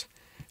calculations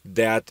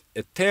that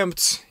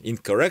attempts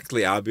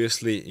incorrectly,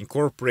 obviously,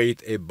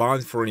 incorporate a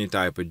Bonferroni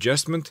type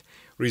adjustment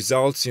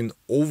results in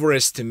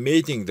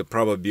overestimating the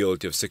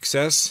probability of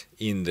success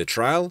in the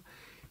trial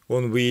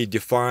when we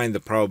define the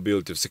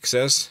probability of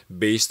success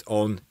based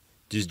on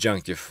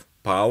disjunctive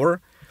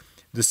power.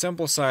 The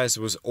sample size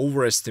was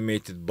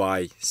overestimated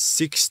by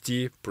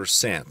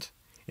 60%.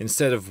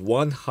 Instead of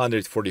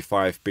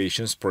 145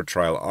 patients per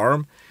trial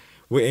arm,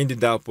 we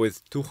ended up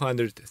with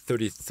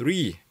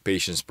 233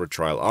 patients per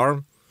trial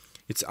arm.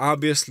 It's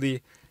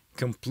obviously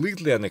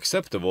completely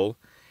unacceptable,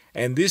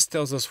 and this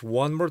tells us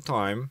one more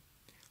time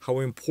how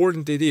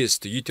important it is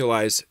to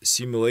utilize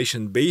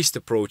simulation-based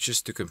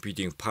approaches to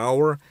computing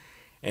power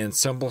and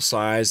sample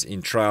size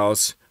in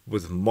trials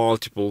with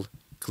multiple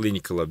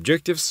clinical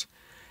objectives,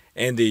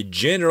 and a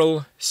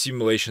general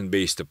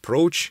simulation-based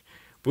approach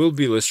will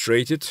be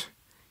illustrated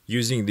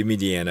using the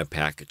Mediana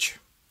package.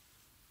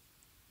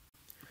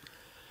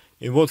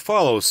 In what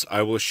follows,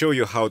 I will show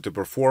you how to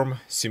perform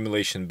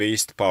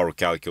simulation-based power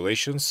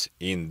calculations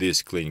in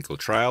this clinical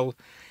trial.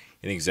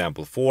 In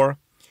example 4,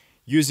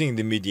 using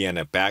the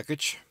Mediana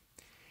package,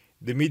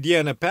 The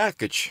Mediana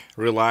package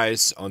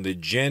relies on the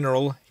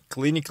general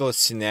clinical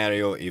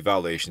scenario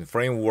evaluation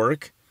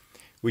framework,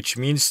 which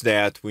means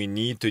that we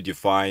need to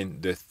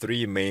define the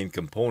three main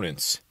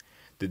components: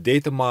 the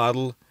data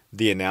model,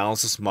 the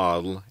analysis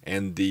model,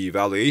 and the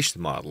evaluation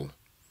model.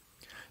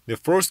 The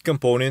first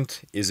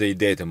component is a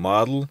data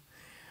model,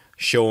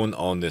 shown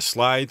on the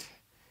slide,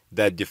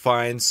 that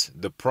defines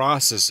the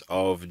process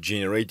of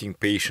generating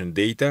patient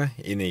data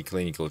in a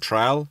clinical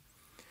trial.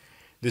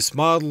 This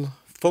model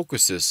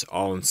focuses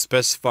on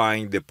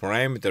specifying the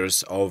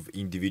parameters of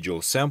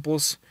individual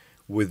samples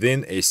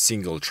within a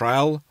single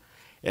trial,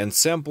 and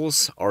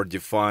samples are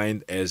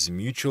defined as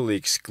mutually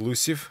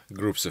exclusive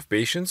groups of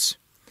patients.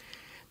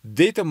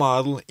 Data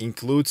model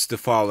includes the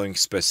following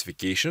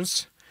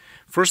specifications.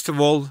 First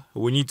of all,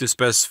 we need to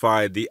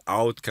specify the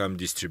outcome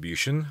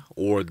distribution,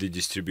 or the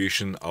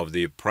distribution of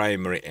the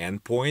primary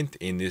endpoint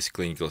in this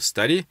clinical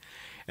study,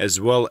 as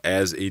well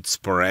as its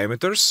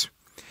parameters.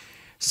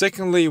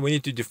 Secondly, we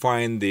need to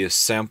define the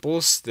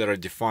samples that are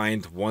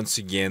defined once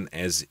again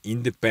as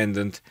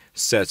independent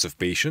sets of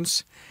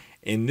patients.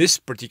 In this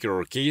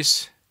particular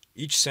case,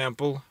 each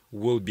sample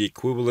will be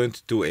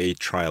equivalent to a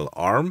trial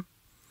arm.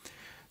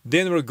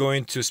 Then we're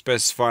going to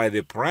specify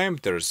the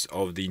parameters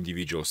of the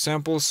individual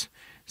samples,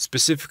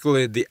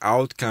 specifically the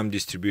outcome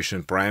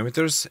distribution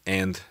parameters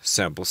and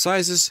sample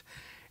sizes,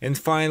 and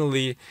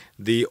finally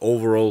the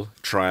overall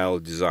trial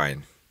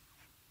design.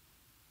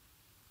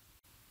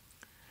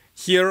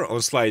 Here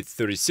on slide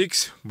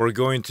 36, we're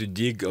going to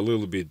dig a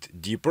little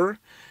bit deeper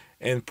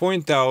and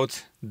point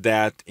out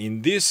that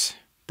in this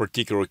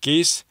particular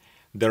case,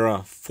 there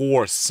are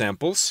 4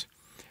 samples.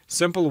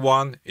 Sample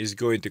 1 is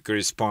going to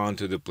correspond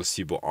to the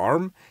placebo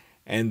arm,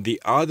 and the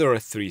other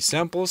 3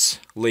 samples,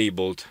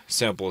 labeled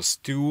samples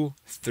 2,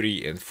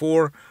 3, and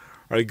 4,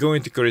 are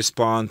going to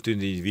correspond to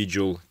the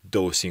individual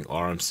dosing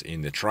arms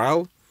in the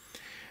trial.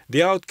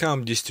 The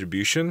outcome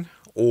distribution,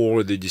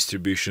 or the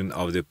distribution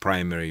of the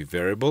primary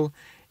variable,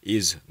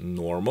 is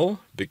normal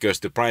because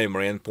the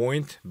primary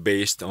endpoint,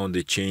 based on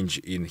the change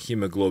in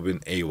hemoglobin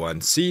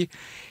A1c,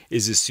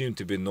 is assumed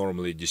to be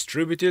normally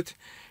distributed,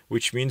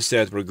 which means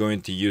that we're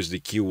going to use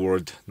the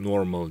keyword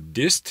normal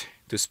dist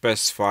to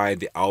specify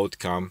the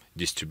outcome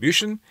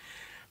distribution.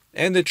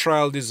 And the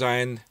trial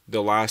design,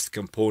 the last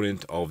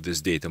component of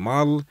this data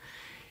model,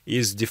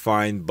 is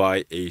defined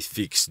by a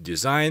fixed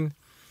design.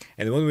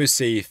 And when we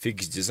say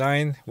fixed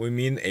design, we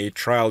mean a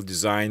trial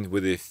design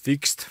with a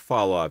fixed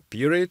follow-up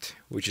period,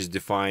 which is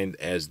defined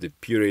as the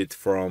period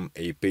from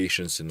a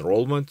patient's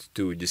enrollment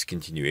to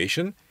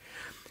discontinuation.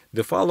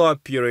 The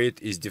follow-up period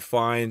is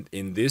defined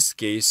in this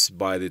case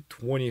by the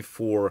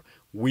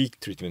 24-week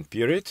treatment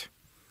period.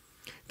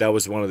 That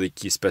was one of the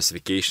key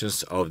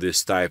specifications of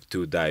this type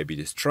 2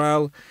 diabetes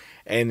trial.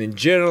 And in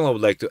general, I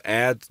would like to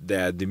add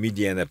that the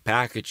Mediana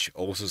package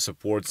also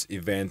supports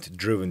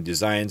event-driven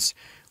designs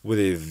with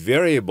a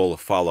variable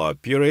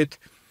follow-up period.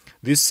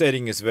 This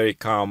setting is very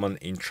common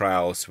in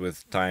trials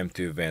with time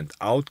to event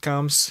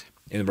outcomes,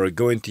 and we're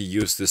going to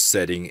use this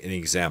setting in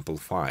example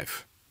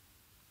 5.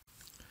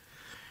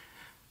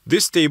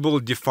 This table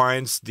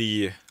defines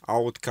the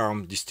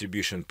outcome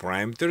distribution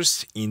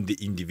parameters in the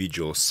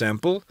individual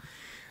sample.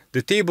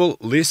 The table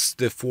lists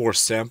the 4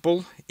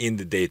 samples in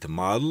the data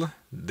model.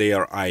 They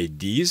are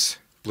IDs,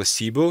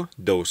 placebo,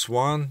 dose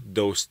 1,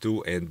 dose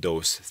 2, and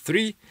dose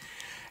 3.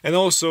 And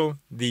also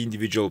the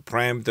individual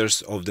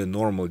parameters of the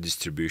normal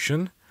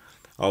distribution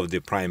of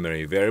the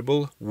primary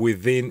variable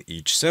within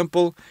each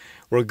sample.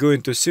 We're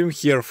going to assume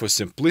here for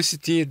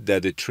simplicity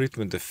that the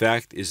treatment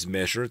effect is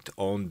measured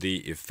on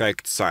the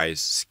effect size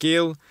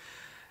scale.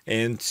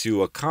 And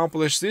to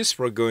accomplish this,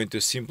 we're going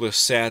to simply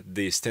set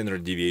the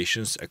standard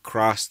deviations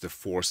across the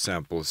 4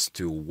 samples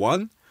to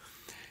 1.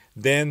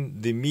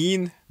 Then the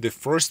mean, the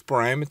first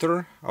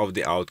parameter of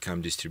the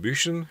outcome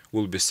distribution,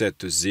 will be set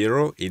to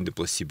 0 in the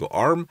placebo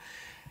arm,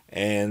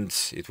 and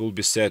it will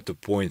be set to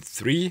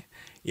 0.3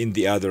 in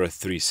the other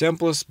 3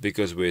 samples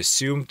because we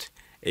assumed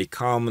a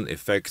common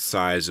effect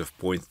size of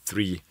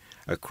 0.3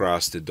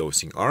 across the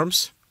dosing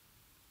arms.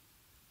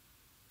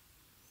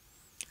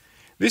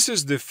 This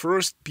is the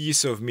first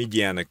piece of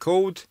Mediana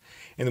code,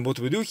 and what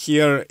we do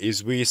here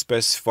is we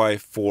specify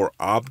 4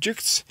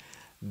 objects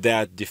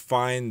that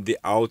define the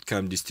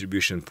outcome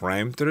distribution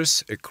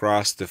parameters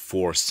across the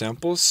 4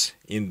 samples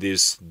in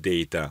this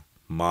data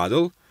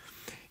model.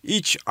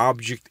 Each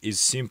object is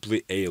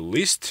simply a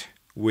list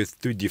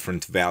with 2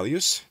 different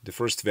values. The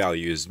first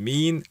value is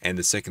mean and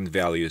the second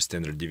value is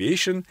standard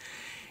deviation.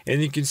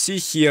 And you can see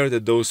here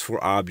that those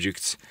 4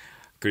 objects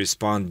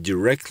correspond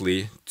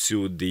directly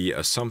to the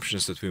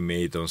assumptions that we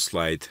made on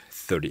slide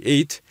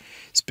 38.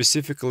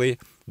 Specifically,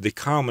 the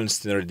common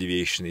standard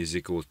deviation is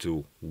equal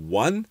to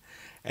 1,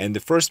 and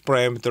the first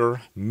parameter,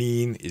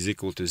 mean, is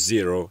equal to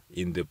 0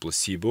 in the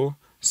placebo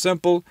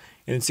sample,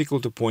 and it's equal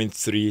to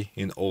 0.3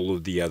 in all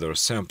of the other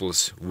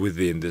samples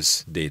within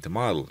this data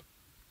model.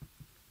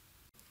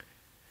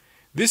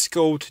 This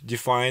code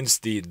defines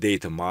the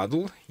data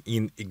model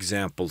in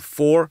example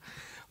 4.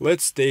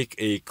 Let's take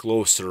a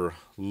closer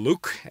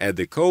look at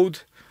the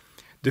code.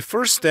 The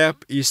first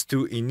step is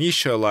to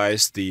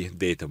initialize the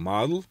data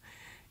model.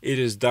 It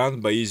is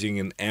done by using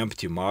an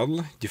empty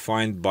model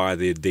defined by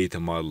the data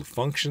model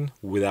function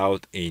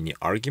without any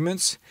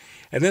arguments.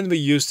 And then we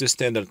use the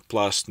standard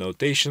plus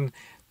notation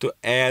to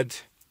add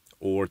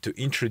or to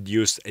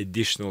introduce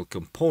additional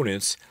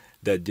components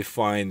that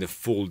define the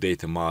full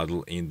data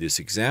model in this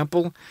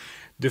example.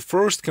 The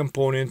first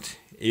component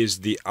is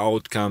the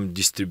outcome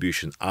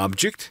distribution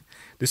object.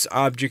 This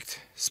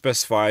object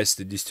specifies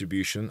the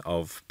distribution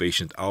of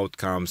patient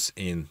outcomes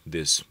in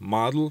this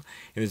model,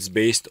 and it's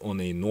based on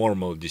a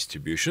normal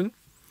distribution.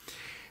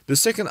 The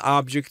second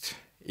object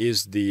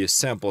is the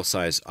sample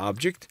size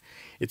object.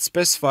 It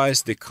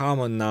specifies the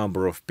common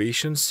number of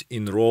patients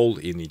enrolled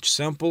in each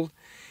sample.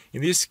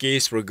 In this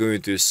case, we're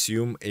going to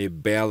assume a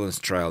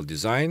balanced trial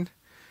design,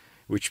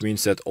 which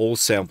means that all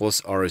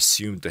samples are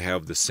assumed to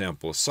have the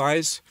sample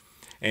size.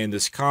 And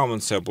this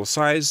common sample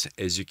size,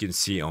 as you can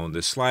see on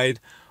the slide,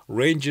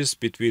 ranges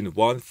between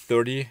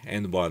 130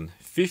 and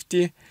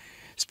 150.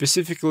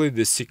 Specifically,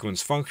 the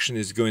sequence function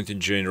is going to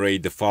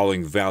generate the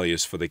following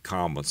values for the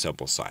common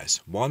sample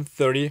size: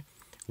 130,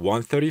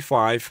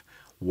 135,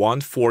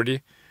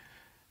 140,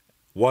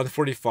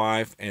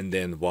 145, and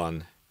then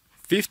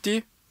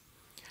 150.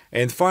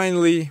 And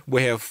finally,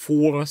 we have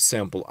 4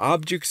 sample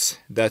objects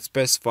that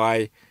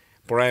specify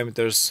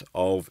parameters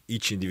of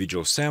each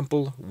individual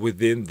sample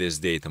within this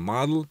data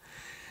model.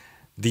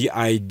 The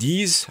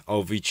IDs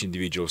of each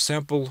individual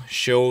sample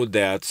show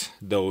that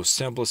those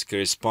samples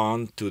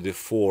correspond to the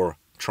 4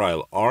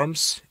 trial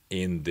arms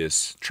in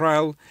this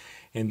trial,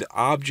 and the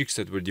objects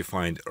that were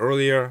defined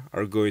earlier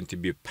are going to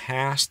be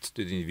passed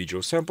to the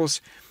individual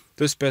samples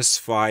to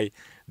specify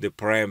the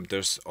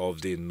parameters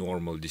of the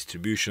normal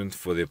distribution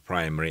for the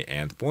primary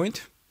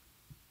endpoint.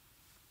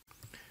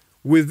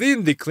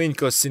 Within the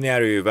clinical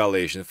scenario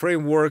evaluation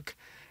framework,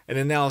 an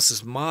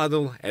analysis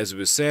model, as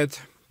we said,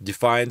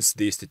 defines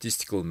the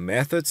statistical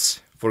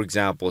methods, for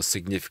example,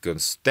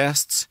 significance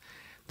tests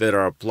that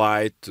are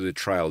applied to the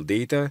trial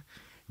data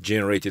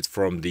generated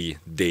from the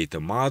data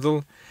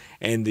model.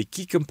 And the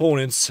key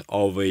components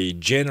of a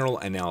general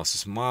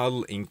analysis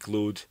model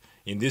include,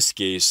 in this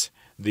case,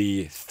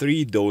 the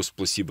 3 dose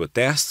placebo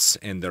tests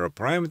and their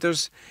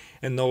parameters,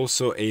 and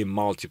also a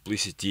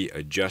multiplicity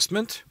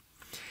adjustment.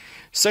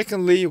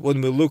 Secondly, when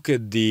we look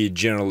at the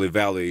general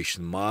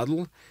evaluation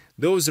model,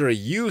 those are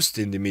used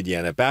in the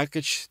Mediana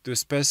package to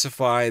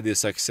specify the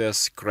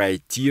success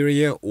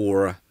criteria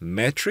or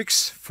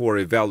metrics for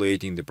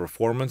evaluating the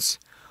performance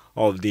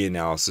of the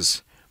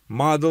analysis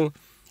model,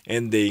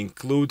 and they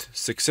include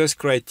success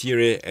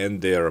criteria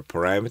and their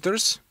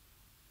parameters.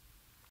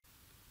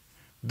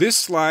 This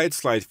slide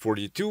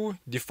 42,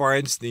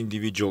 defines the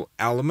individual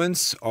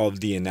elements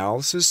of the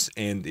analysis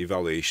and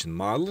evaluation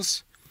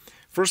models.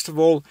 First of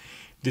all,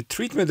 the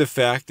treatment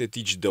effect at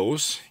each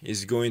dose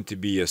is going to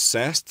be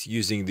assessed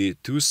using the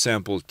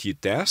 2-sample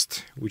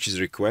t-test, which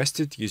is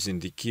requested using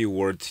the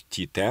keyword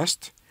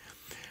t-test.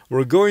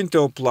 We're going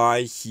to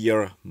apply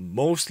here,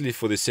 mostly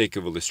for the sake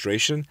of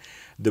illustration,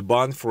 the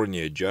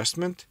Bonferroni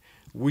adjustment,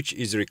 which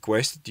is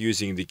requested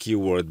using the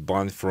keyword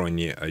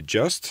Bonferroni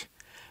adjust.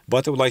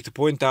 But I would like to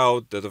point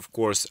out that, of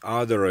course,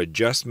 other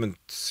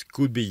adjustments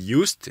could be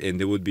used, and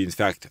they would be in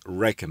fact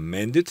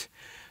recommended,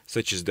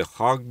 such as the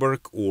Hogberg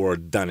or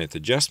Dunnett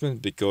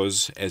adjustment,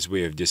 because, as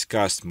we have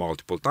discussed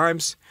multiple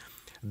times,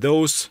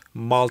 those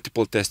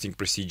multiple testing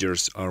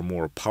procedures are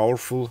more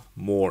powerful,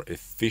 more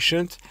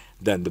efficient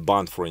than the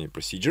Bonferroni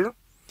procedure.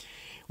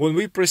 When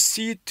we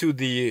proceed to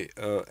the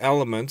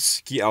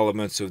key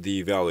elements of the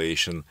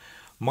evaluation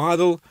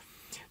model,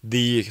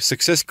 the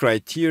success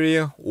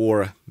criteria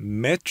or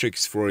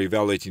metrics for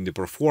evaluating the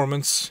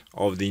performance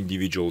of the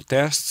individual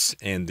tests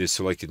and the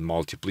selected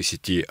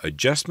multiplicity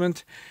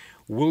adjustment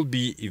will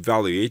be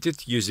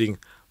evaluated using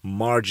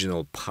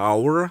marginal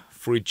power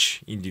for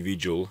each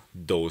individual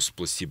dose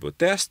placebo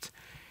test,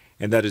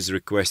 and that is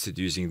requested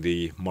using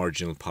the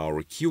marginal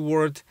power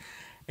keyword,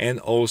 and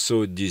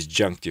also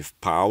disjunctive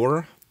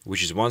power,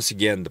 which is once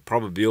again the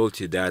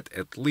probability that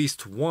at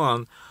least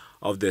one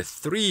of the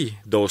 3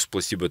 dose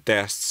placebo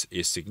tests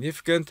is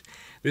significant.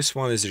 This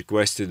one is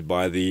requested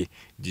by the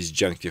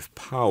disjunctive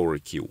power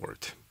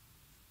keyword.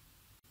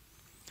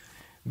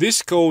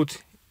 This code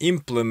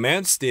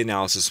implements the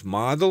analysis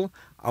model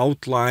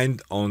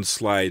outlined on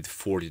slide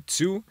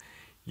 42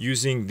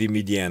 using the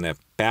Mediana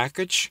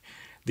package.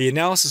 The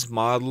analysis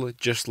model,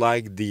 just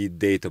like the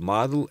data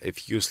model a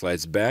few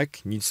slides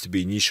back, needs to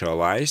be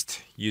initialized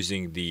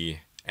using the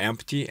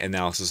empty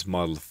analysis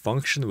model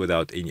function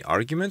without any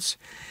arguments.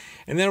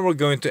 And then we're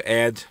going to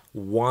add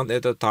one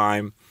at a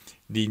time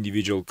the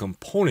individual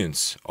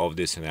components of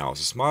this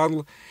analysis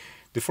model.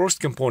 The first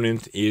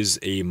component is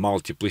a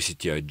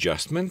multiplicity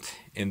adjustment.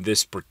 In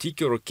this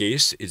particular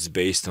case, it's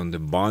based on the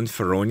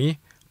Bonferroni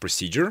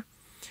procedure.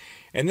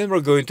 And then we're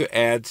going to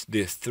add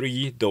the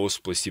 3 dose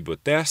placebo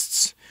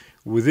tests.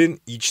 Within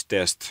each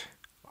test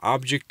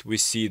object, we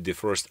see the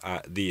first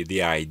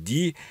the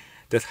ID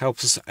that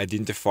helps us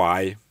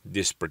identify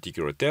this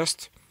particular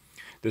test.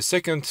 The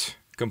second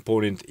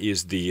component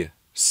is the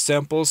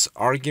samples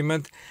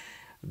argument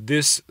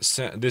This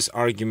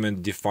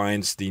argument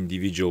defines the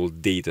individual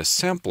data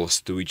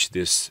samples to which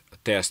this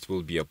test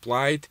will be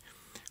applied.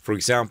 For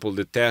example,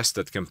 the test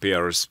that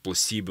compares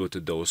placebo to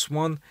dose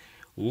 1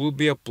 will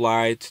be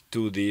applied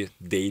to the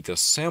data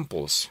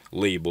samples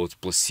labeled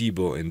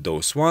placebo and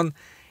dose 1,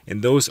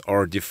 and those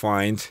are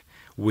defined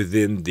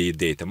within the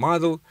data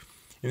model.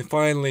 And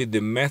finally,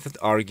 the method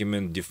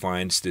argument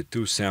defines the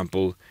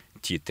two-sample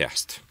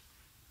t-test.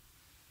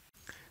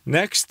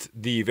 Next,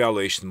 the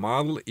evaluation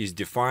model is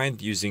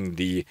defined using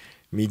the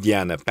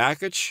Mediana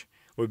package.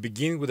 We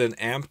begin with an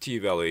empty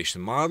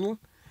evaluation model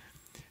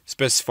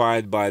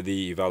specified by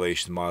the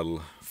evaluation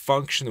model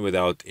function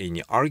without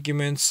any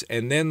arguments,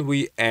 and then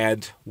we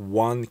add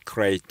one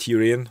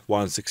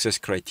success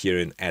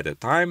criterion at a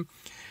time.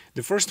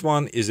 The first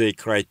one is a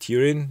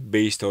criterion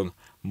based on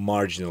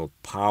marginal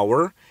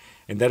power,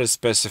 and that is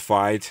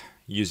specified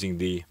using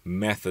the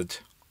method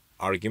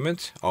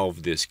argument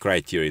of this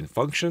criterion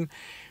function.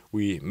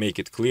 We make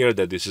it clear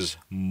that this is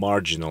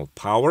marginal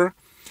power.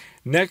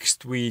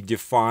 Next, we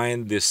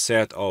define the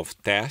set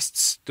of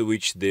tests to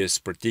which this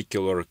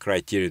particular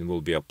criterion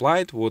will be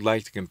applied. We would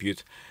like to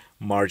compute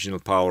marginal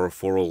power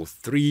for all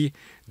 3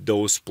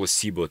 dose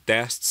placebo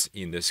tests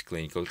in this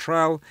clinical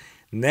trial.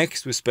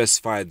 Next, we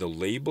specify the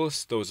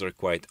labels. Those are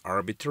quite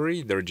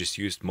arbitrary. They're just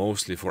used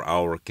mostly for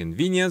our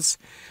convenience.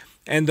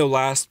 And the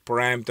last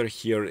parameter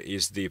here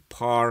is the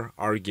par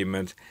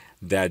argument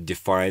that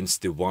defines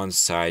the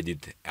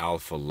one-sided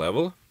alpha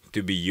level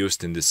to be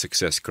used in the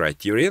success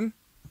criterion.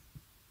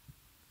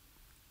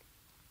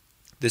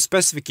 The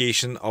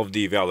specification of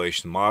the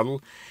evaluation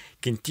model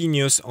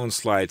continues on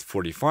slide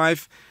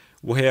 45.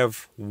 We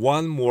have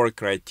one more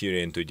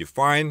criterion to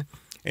define,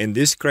 and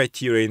this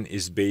criterion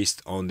is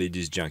based on the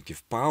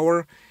disjunctive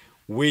power.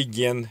 We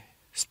again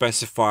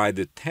specify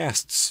the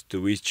tests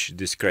to which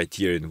this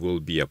criterion will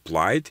be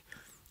applied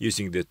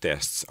using the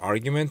tests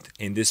argument.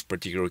 In this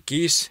particular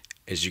case,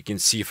 as you can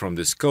see from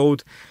this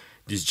code,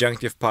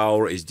 disjunctive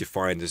power is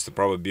defined as the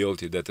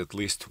probability that at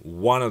least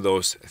one of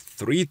those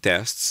 3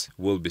 tests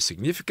will be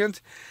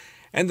significant,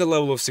 and the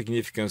level of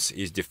significance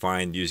is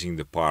defined using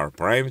the par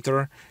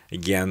parameter.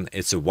 Again,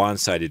 it's a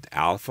one-sided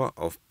alpha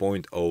of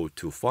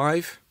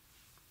 0.025.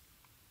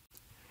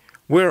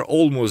 We're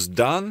almost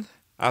done.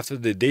 After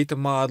the data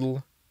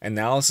model,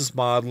 analysis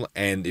model,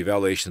 and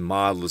evaluation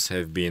models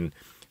have been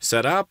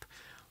set up,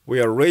 we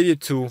are ready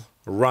to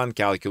run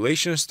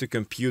calculations to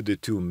compute the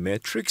 2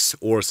 metrics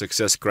or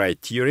success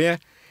criteria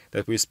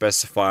that we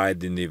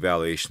specified in the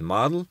evaluation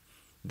model.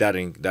 That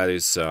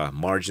is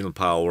marginal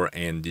power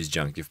and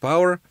disjunctive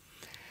power.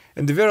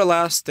 And the very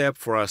last step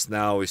for us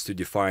now is to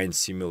define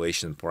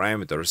simulation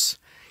parameters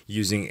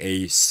using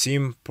a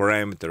sim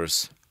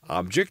parameters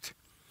object.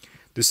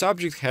 This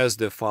object has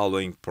the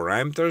following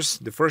parameters.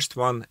 The first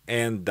one,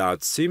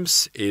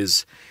 n.sims,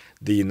 is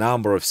the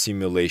number of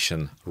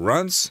simulation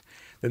runs.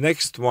 The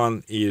next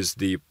one is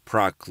the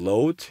proc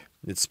load.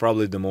 It's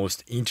probably the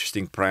most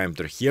interesting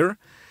parameter here.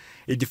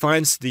 It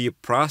defines the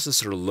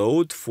processor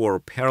load for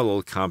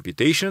parallel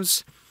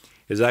computations.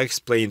 As I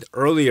explained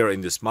earlier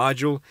in this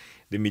module,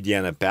 the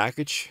Mediana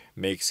package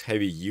makes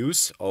heavy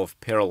use of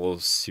parallel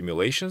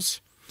simulations.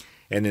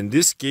 And in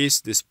this case,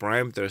 this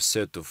parameter is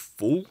set to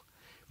full,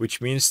 which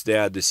means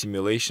that the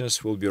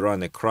simulations will be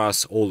run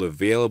across all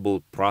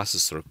available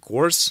processor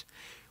cores,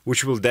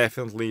 which will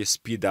definitely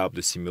speed up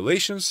the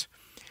simulations.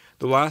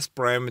 The last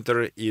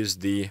parameter is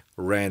the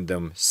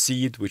random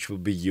seed, which will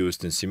be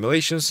used in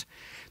simulations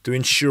to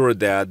ensure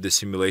that the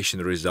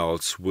simulation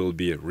results will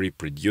be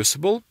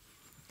reproducible.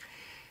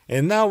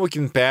 And now we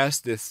can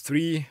pass the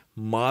 3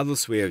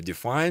 models we have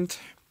defined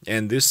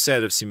and this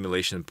set of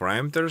simulation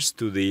parameters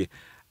to the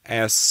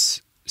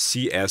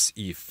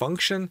CSE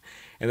function.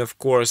 And of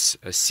course,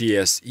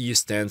 CSE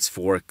stands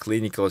for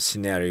Clinical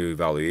Scenario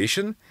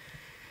Evaluation.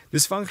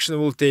 This function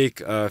will take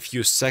a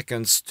few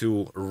seconds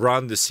to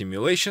run the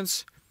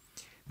simulations.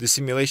 The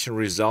simulation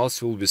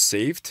results will be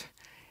saved,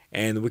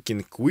 and we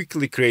can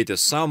quickly create a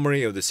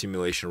summary of the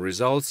simulation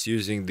results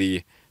using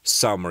the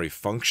summary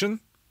function.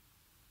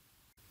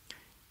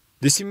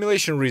 The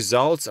simulation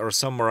results are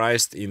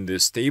summarized in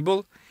this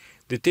table.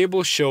 The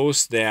table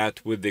shows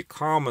that with the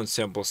common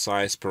sample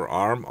size per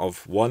arm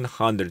of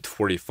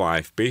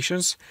 145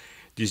 patients,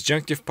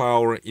 disjunctive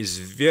power is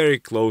very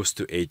close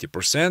to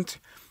 80%.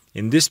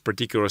 In this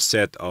particular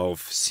set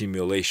of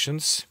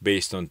simulations,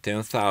 based on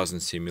 10,000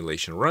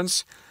 simulation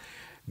runs,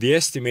 the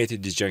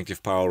estimated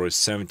disjunctive power is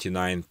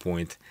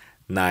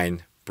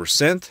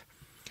 79.9%.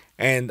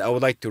 And I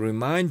would like to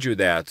remind you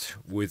that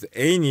with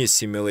any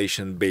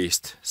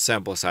simulation-based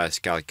sample size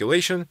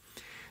calculation,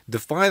 the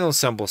final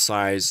sample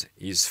size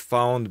is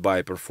found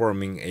by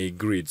performing a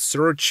grid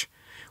search.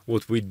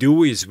 What we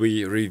do is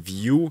we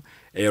review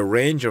a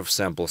range of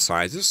sample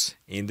sizes.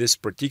 In this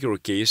particular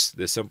case,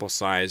 the sample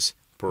size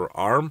per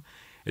arm,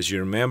 as you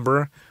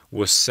remember,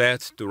 was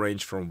set to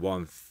range from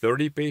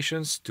 130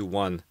 patients to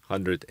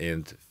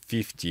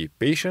 150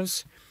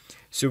 patients.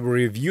 So we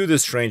review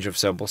this range of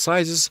sample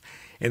sizes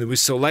and we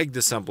select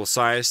the sample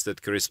size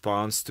that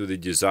corresponds to the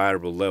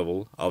desirable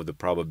level of the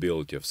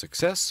probability of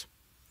success.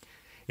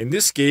 In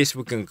this case,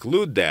 we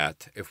conclude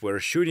that if we're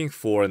shooting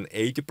for an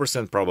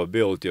 80%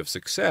 probability of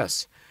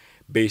success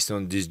based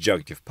on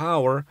disjunctive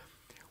power,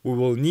 we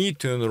will need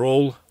to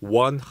enroll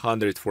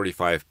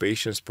 145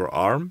 patients per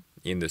arm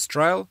in this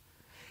trial.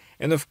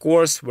 And of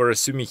course, we're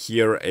assuming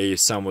here a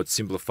somewhat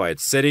simplified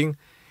setting.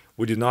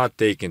 We do not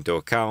take into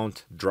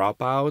account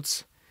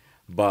dropouts,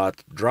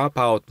 but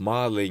dropout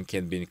modeling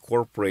can be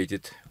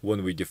incorporated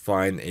when we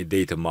define a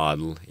data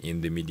model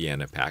in the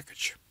Mediana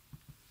package.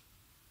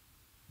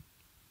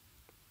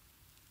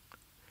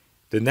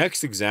 The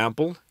next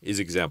example is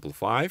example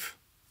 5.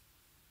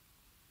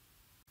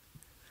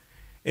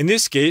 In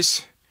this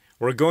case,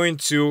 we're going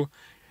to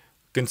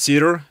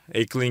consider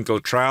a clinical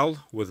trial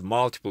with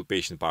multiple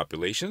patient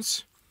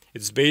populations.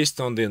 It's based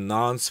on the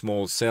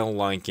non-small cell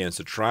lung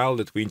cancer trial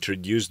that we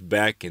introduced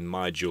back in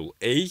Module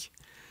A.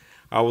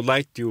 I would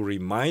like to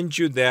remind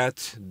you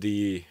that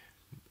the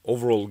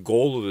overall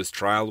goal of this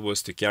trial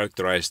was to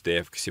characterize the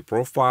efficacy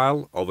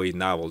profile of a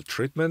novel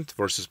treatment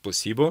versus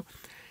placebo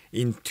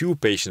in 2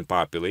 patient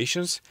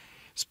populations,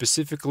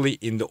 specifically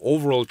in the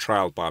overall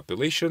trial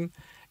population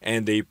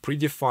and a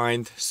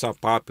predefined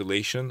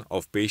subpopulation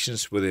of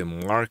patients with a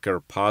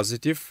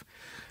marker-positive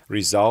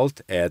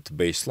result at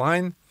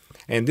baseline.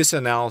 And this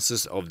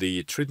analysis of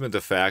the treatment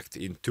effect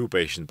in 2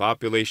 patient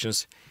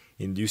populations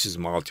induces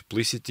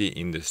multiplicity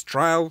in this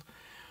trial.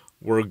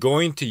 We're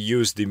going to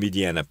use the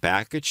Mediana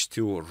package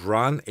to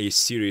run a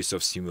series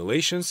of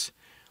simulations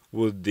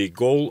with the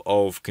goal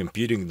of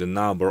computing the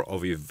number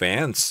of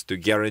events to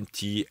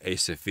guarantee a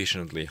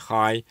sufficiently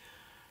high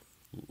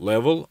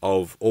level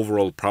of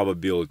overall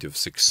probability of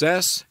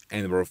success,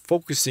 and we're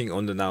focusing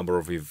on the number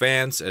of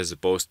events as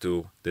opposed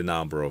to the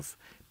number of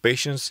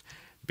patients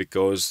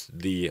because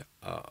the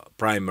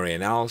primary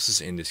analysis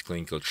in this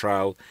clinical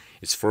trial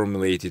is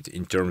formulated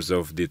in terms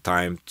of the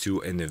time to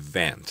an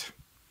event.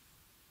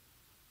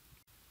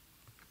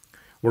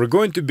 We're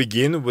going to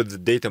begin with the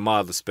data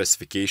model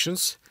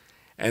specifications,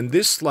 and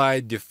this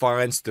slide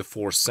defines the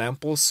 4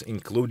 samples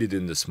included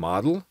in this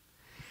model.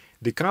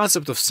 The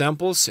concept of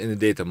samples in the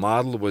data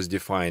model was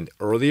defined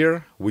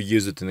earlier. We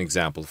use it in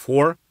example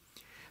 4.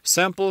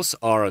 Samples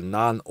are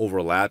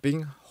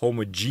non-overlapping,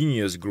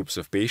 homogeneous groups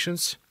of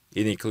patients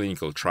in a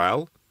clinical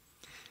trial.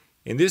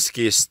 In this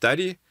case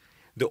study,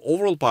 the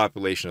overall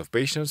population of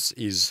patients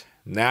is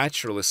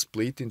naturally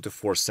split into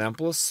 4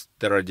 samples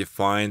that are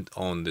defined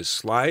on this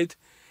slide.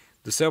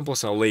 The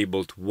samples are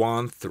labeled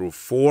 1 through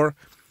 4.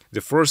 The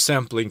first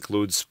sample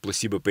includes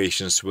placebo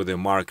patients with a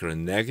marker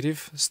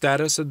negative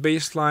status at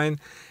baseline,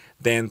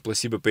 then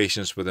placebo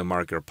patients with a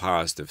marker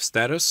positive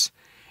status,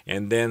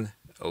 and then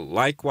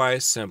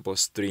likewise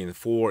samples 3 and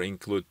 4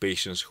 include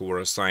patients who were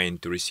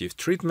assigned to receive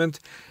treatment,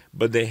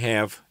 but they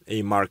have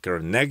a marker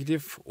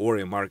negative or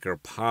a marker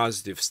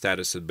positive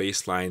status at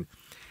baseline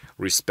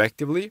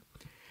respectively.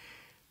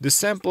 The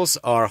samples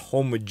are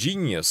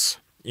homogeneous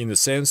in the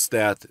sense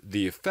that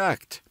the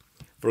effect,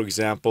 for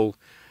example,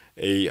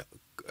 a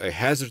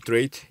hazard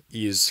rate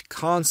is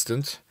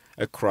constant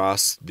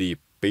across the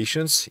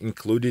patients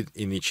included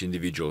in each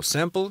individual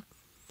sample.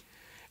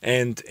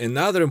 And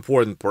another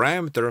important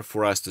parameter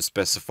for us to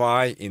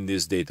specify in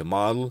this data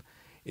model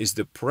is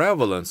the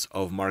prevalence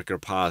of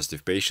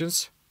marker-positive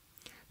patients.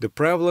 The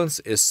prevalence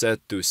is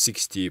set to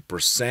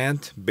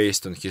 60%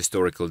 based on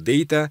historical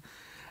data,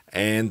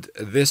 and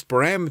this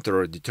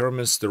parameter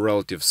determines the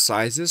relative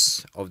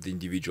sizes of the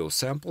individual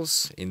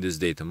samples in this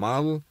data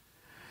model.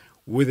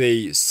 With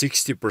a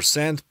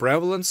 60%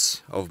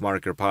 prevalence of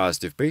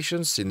marker-positive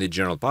patients in the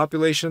general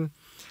population,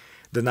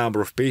 the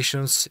number of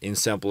patients in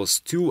samples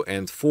 2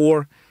 and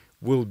 4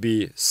 will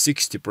be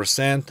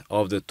 60%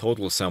 of the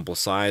total sample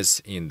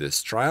size in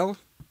this trial.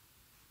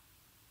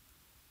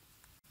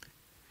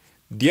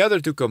 The other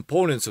 2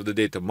 components of the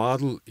data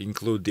model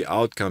include the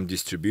outcome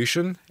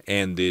distribution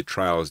and the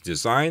trial's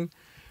design.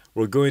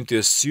 We're going to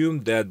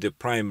assume that the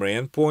primary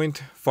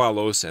endpoint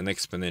follows an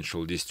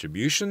exponential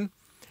distribution.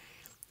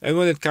 And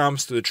when it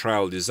comes to the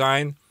trial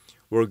design,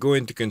 we're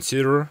going to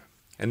consider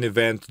an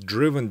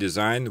event-driven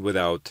design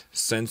without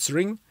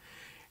censoring.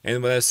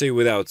 And when I say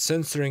without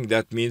censoring,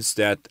 that means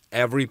that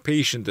every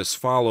patient is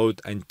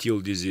followed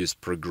until disease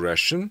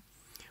progression,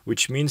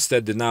 which means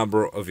that the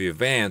number of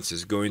events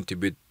is going to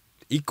be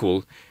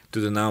equal to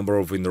the number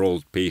of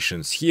enrolled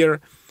patients here,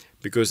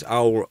 because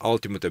our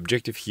ultimate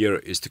objective here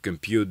is to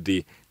compute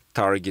the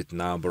target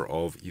number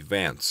of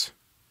events.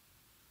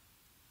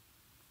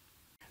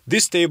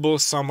 This table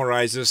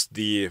summarizes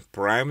the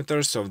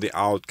parameters of the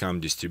outcome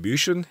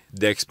distribution,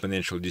 the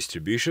exponential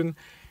distribution,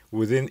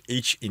 within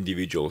each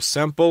individual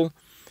sample.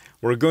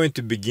 We're going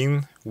to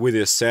begin with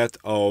a set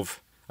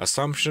of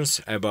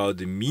assumptions about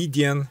the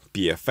median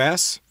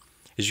PFS.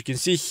 As you can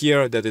see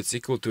here that it's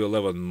equal to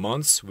 11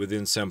 months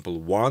within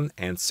sample 1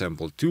 and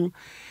sample 2.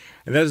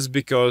 And that is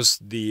because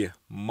the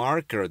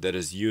marker that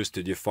is used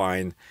to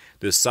define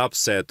the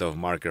subset of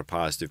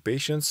marker-positive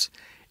patients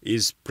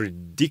is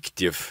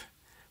predictive,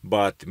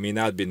 but may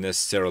not be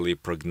necessarily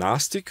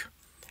prognostic,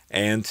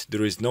 and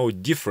there is no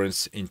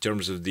difference in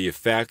terms of the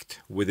effect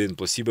within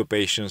placebo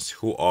patients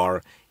who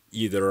are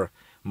either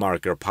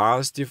marker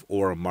positive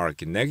or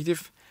marker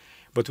negative.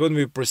 But when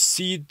we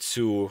proceed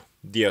to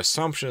the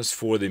assumptions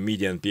for the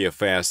median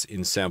PFS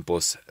in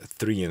samples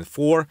 3 and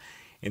 4,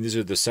 and these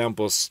are the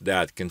samples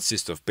that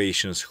consist of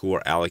patients who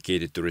are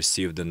allocated to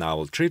receive the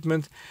novel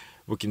treatment,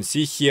 we can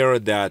see here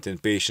that in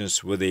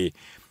patients with a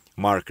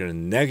marker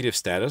negative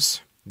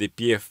status, the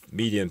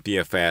median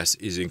PFS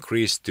is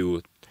increased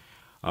to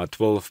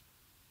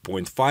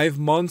 12.5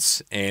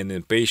 months, and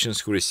in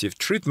patients who receive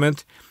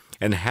treatment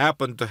and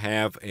happen to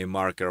have a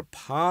marker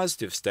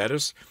positive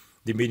status,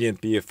 the median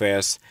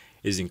PFS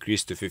is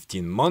increased to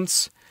 15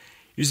 months.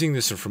 Using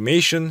this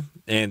information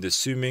and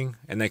assuming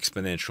an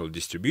exponential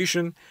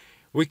distribution,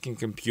 we can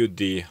compute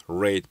the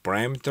rate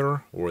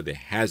parameter or the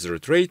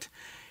hazard rate,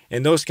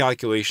 and those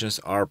calculations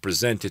are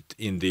presented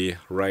in the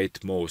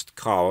rightmost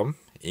column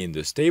in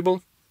this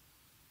table.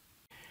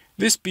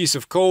 This piece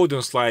of code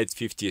on slide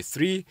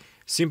 53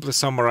 simply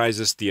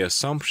summarizes the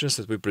assumptions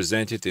that we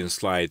presented in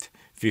slide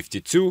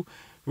 52.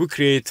 We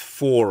create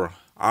 4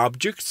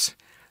 objects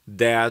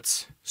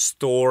that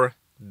store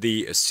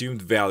the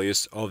assumed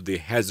values of the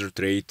hazard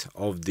rate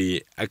of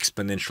the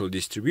exponential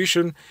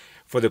distribution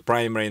for the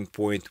primary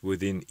endpoint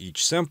within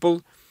each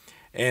sample.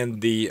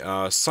 And the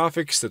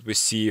suffix that we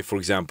see, for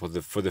example,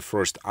 for the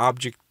first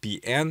object,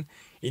 Pn,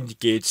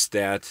 indicates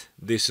that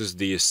this is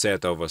the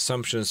set of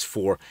assumptions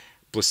for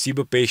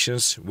placebo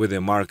patients with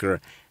a marker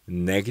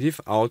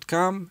negative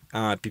outcome.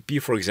 PP,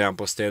 for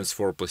example, stands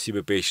for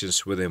placebo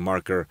patients with a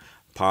marker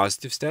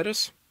positive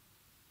status.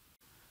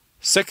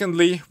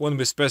 Secondly, when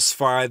we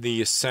specify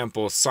the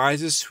sample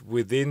sizes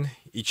within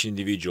each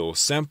individual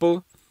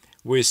sample,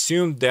 we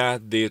assume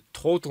that the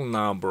total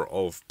number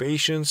of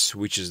patients,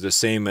 which is the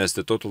same as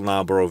the total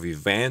number of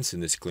events in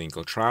this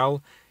clinical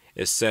trial,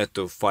 is set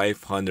to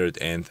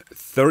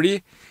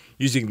 530.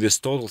 Using this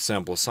total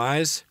sample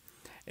size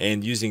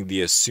and using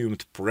the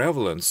assumed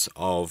prevalence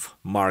of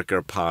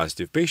marker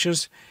positive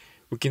patients,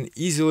 we can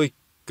easily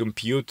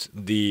compute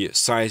the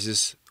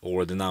sizes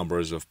or the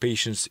numbers of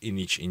patients in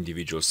each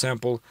individual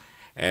sample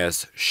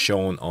as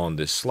shown on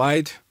this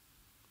slide.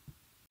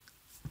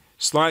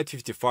 Slide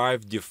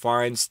 55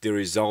 defines the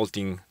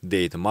resulting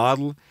data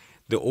model.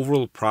 The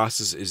overall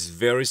process is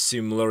very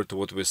similar to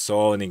what we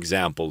saw in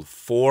example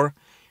 4.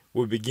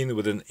 We begin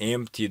with an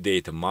empty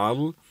data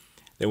model.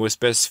 Then we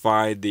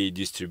specify the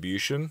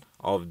distribution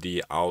of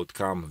the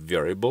outcome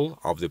variable,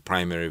 of the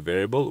primary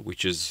variable,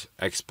 which is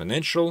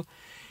exponential.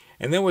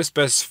 And then we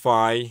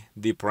specify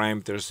the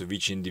parameters of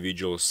each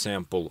individual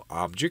sample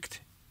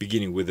object,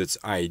 beginning with its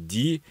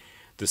ID,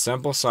 the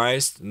sample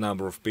size,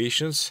 number of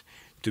patients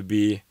to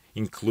be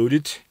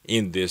included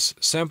in this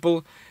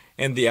sample,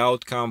 and the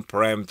outcome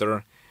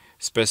parameter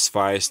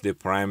specifies the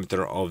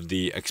parameter of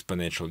the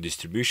exponential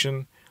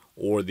distribution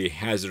or the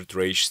hazard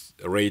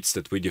rates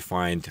that we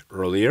defined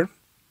earlier.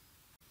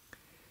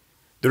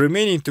 The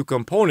remaining 2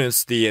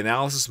 components, the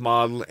analysis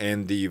model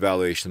and the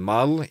evaluation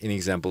model in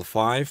example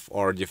 5,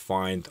 are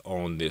defined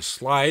on this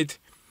slide.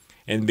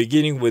 And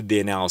beginning with the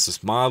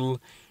analysis model,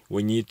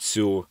 we need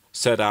to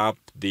set up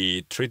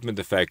the treatment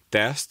effect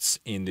tests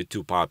in the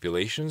 2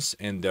 populations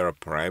and their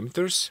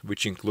parameters,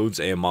 which includes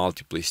a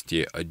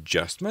multiplicity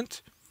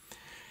adjustment.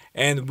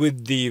 And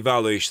with the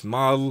evaluation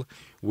model,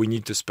 we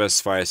need to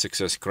specify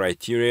success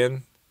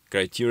criteria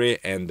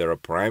and their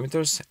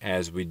parameters,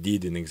 as we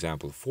did in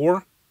example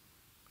 4.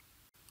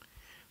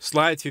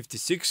 Slide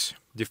 56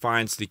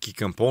 defines the key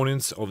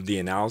components of the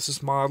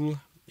analysis model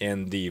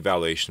and the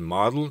evaluation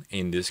model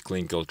in this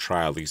clinical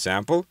trial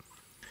example.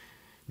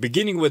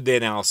 Beginning with the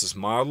analysis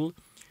model,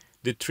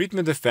 the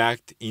treatment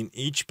effect in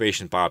each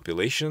patient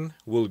population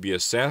will be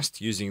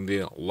assessed using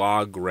the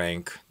log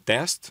rank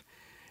test,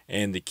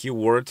 and the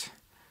keyword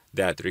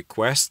that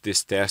requests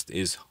this test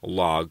is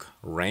log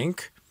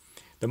rank.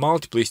 The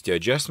multiplicity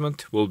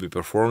adjustment will be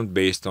performed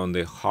based on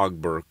the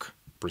Hogberg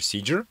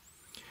procedure.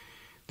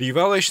 The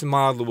evaluation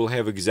model will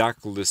have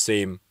exactly the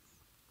same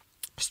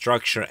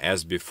structure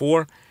as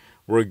before.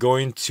 We're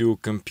going to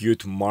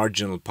compute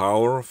marginal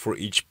power for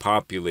each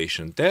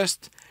population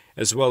test,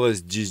 as well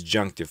as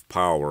disjunctive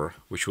power,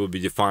 which will be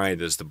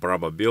defined as the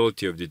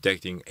probability of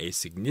detecting a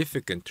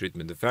significant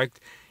treatment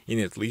effect in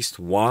at least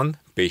 1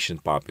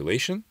 patient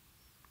population.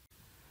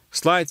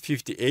 Slide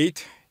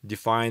 58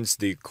 defines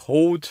the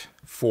code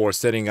for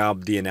setting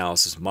up the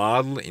analysis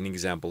model in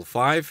example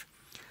 5.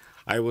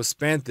 I will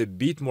spend a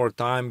bit more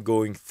time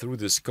going through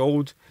this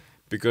code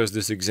because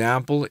this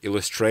example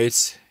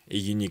illustrates a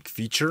unique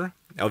feature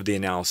of the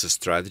analysis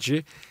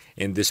strategy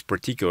in this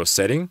particular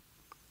setting.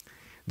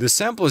 The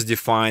samples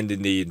defined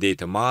in the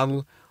data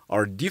model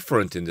are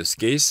different in this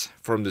case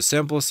from the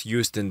samples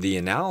used in the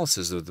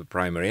analysis of the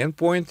primary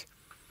endpoint.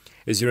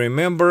 As you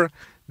remember,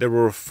 there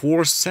were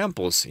 4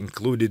 samples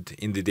included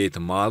in the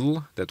data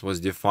model that was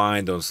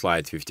defined on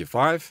slide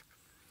 55,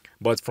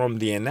 but from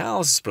the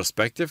analysis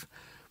perspective,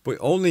 we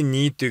only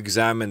need to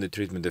examine the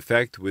treatment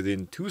effect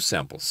within 2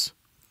 samples: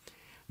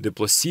 the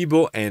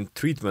placebo and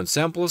treatment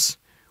samples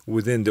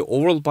within the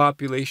overall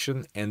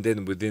population and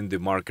then within the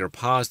marker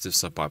positive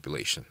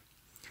subpopulation.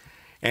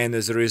 And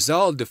as a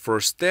result, the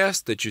first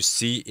test that you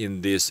see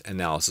in this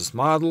analysis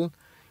model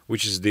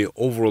which is the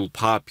overall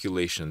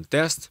population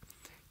test,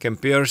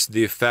 compares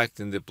the effect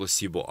in the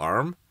placebo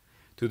arm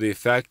to the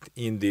effect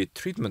in the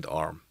treatment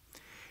arm.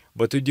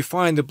 But to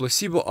define the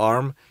placebo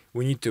arm,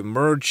 we need to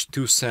merge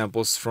two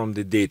samples from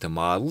the data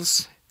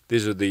models.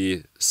 These are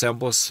the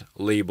samples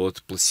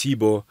labeled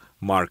placebo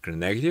marker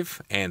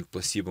negative and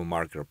placebo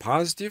marker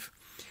positive.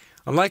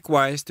 And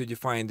likewise, to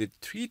define the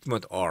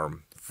treatment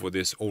arm for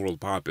this overall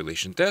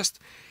population test,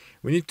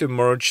 we need to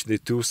merge the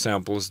two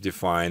samples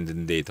defined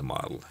in the data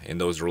model.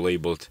 And those are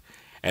labeled,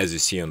 as you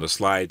see on the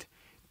slide,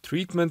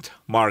 treatment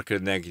marker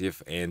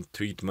negative and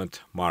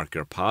treatment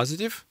marker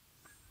positive.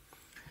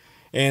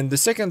 And the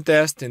second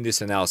test in this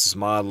analysis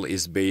model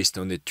is based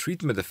on the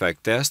treatment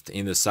effect test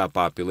in the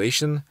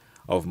subpopulation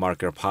of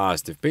marker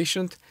positive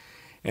patient.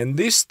 And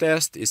this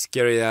test is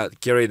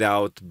carried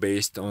out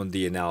based on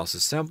the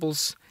analysis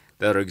samples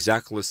that are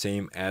exactly the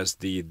same as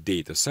the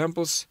data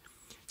samples.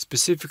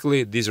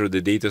 Specifically, these are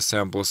the data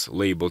samples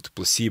labeled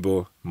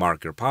placebo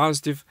marker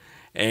positive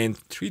and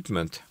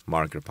treatment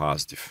marker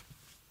positive.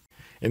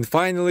 And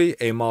finally,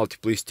 a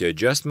multiplicity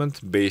adjustment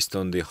based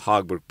on the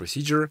Hogberg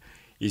procedure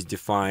is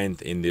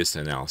defined in this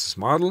analysis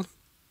model.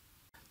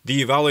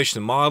 The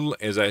evaluation model,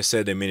 as I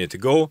said a minute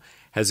ago,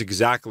 has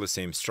exactly the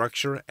same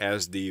structure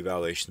as the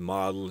evaluation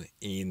model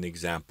in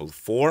example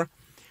 4.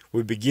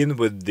 We begin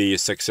with the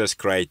success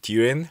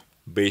criterion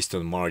based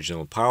on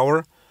marginal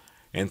power,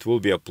 and will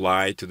be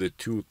applied to the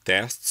two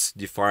tests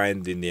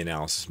defined in the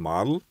analysis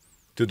model,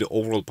 to the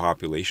overall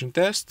population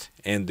test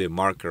and the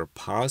marker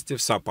positive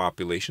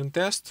subpopulation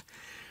test.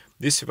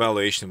 This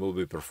evaluation will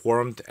be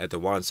performed at a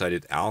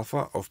one-sided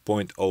alpha of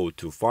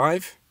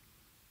 0.025.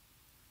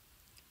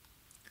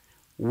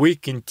 We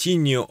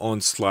continue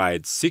on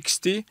slide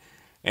 60,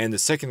 and the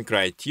second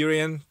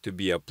criterion to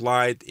be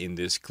applied in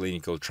this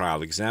clinical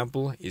trial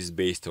example is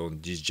based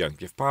on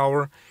disjunctive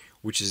power,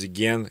 which is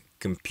again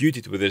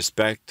computed with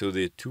respect to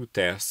the two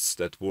tests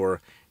that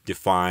were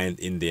defined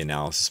in the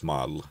analysis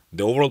model,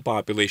 the overall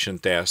population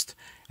test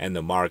and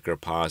the marker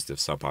positive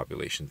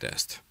subpopulation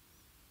test.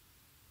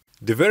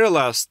 The very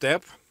last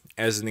step,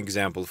 as in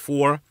example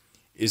 4,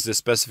 is the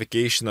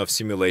specification of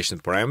simulation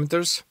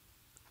parameters.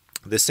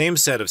 The same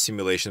set of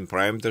simulation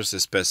parameters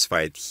is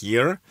specified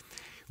here.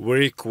 We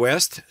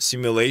request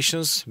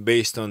simulations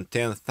based on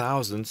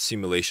 10,000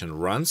 simulation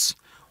runs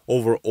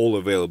over all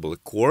available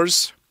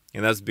cores,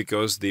 and that's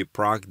because the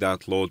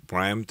proc.load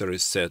parameter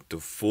is set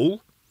to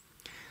full.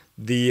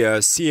 The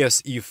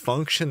CSE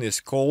function is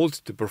called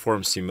to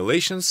perform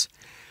simulations,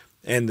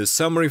 and the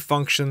summary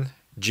function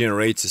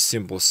generates a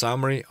simple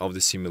summary of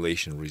the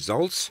simulation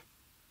results.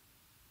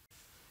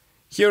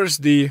 Here's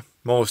the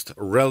most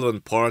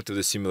relevant part of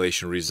the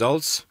simulation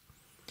results.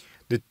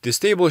 This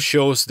table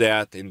shows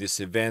that in this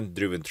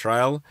event-driven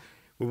trial,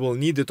 we will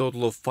need a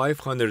total of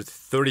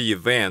 530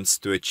 events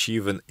to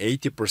achieve an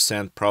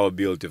 80%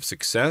 probability of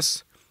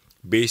success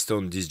based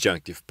on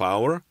disjunctive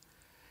power.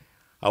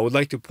 I would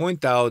like to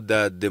point out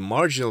that the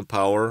marginal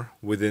power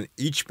within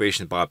each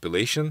patient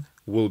population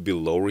will be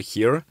lower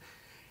here.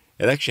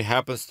 It actually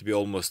happens to be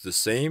almost the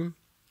same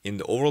in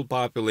the overall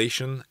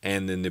population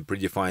and in the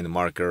predefined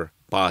marker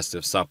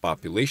positive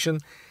subpopulation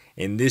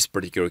in this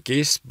particular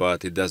case,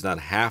 but it does not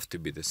have to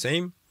be the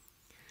same.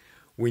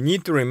 We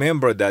need to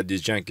remember that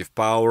disjunctive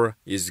power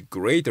is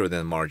greater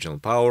than marginal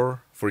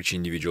power for each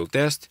individual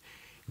test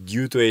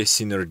due to a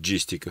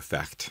synergistic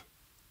effect.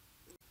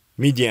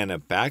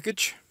 Mediana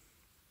package.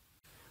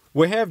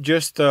 We have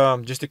just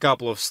a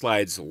couple of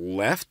slides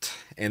left,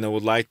 and I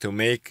would like to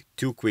make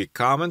two quick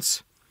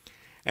comments.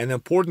 An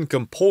important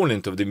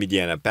component of the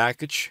Mediana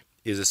package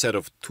is a set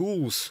of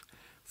tools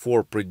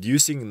for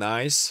producing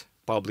nice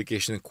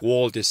publication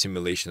quality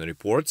simulation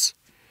reports.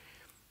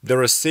 They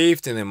are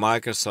saved in a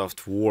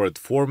Microsoft Word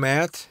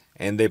format,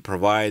 and they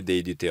provide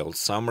a detailed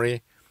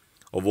summary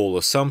of all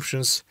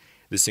assumptions.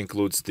 This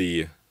includes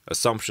the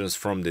assumptions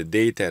from the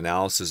data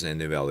analysis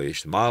and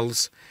evaluation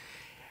models.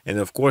 And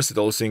of course, it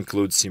also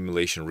includes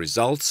simulation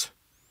results.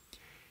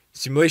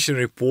 Simulation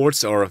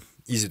reports are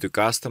easy to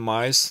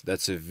customize.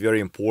 That's a very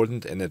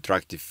important and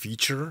attractive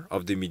feature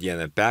of the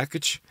Mediana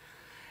package.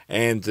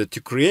 And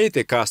to create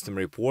a custom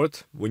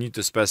report, we need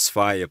to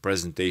specify a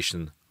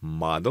presentation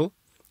model.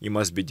 It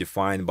must be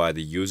defined by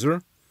the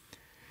user.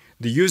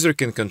 The user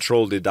can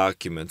control the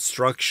document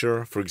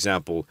structure. For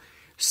example,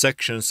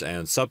 sections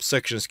and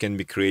subsections can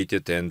be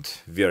created and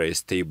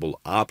various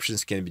table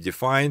options can be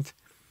defined.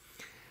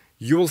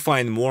 You will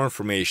find more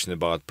information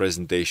about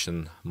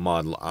presentation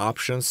model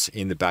options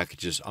in the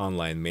package's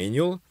online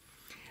manual.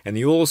 And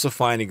you'll also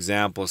find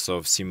examples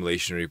of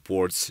simulation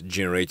reports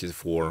generated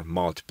for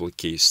multiple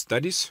case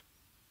studies.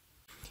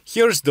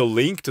 Here's the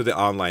link to the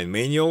online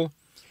manual.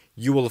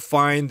 You will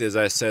find, as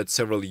I said,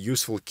 several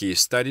useful case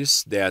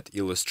studies that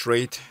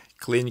illustrate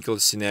clinical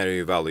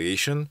scenario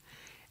evaluation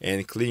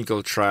and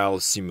clinical trial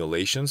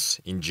simulations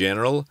in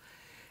general,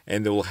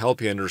 and they will help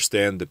you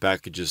understand the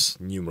package's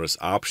numerous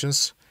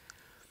options.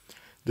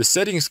 The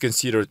settings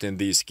considered in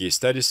these case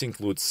studies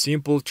include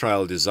simple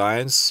trial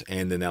designs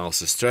and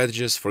analysis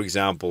strategies. For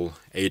example,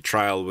 a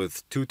trial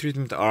with two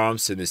treatment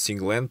arms and a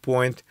single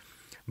endpoint,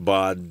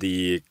 but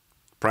the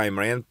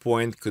primary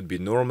endpoint, could be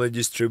normally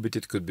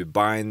distributed, could be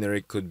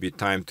binary, could be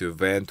time to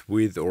event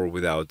with or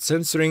without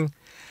censoring.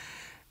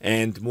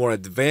 And more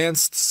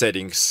advanced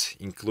settings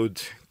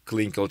include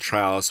clinical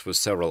trials with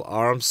several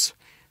arms,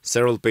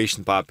 several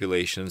patient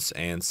populations,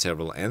 and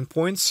several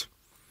endpoints.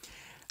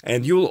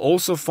 And you will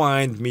also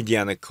find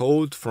Mediana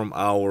code from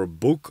our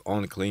book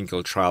on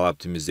clinical trial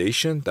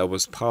optimization that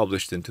was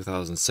published in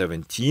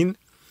 2017.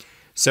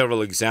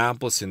 Several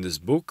examples in this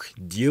book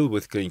deal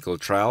with clinical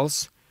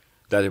trials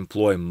that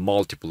employ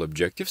multiple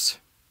objectives.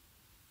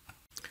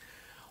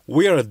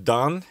 We are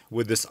done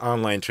with this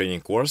online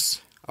training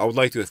course. I would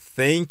like to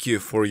thank you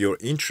for your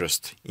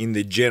interest in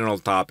the general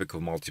topic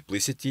of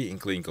multiplicity in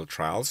clinical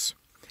trials.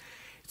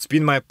 It's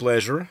been my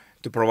pleasure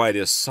to provide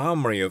a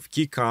summary of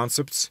key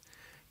concepts,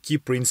 key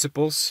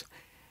principles,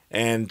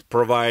 and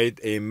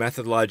provide a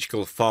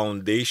methodological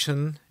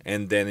foundation,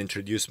 and then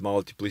introduce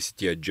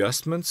multiplicity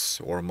adjustments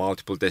or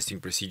multiple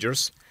testing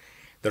procedures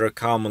that are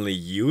commonly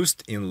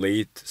used in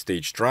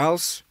late-stage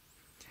trials.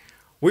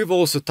 We've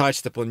also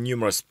touched upon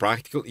numerous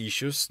practical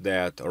issues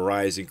that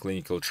arise in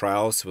clinical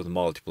trials with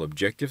multiple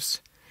objectives.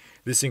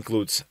 This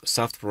includes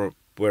software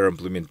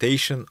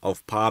implementation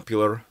of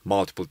popular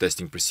multiple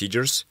testing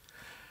procedures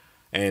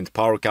and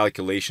power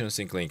calculations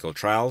in clinical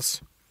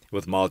trials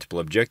with multiple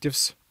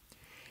objectives.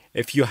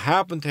 If you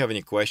happen to have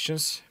any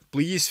questions,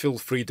 please feel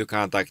free to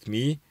contact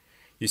me.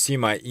 You see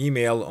my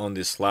email on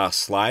this last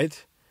slide.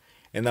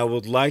 And I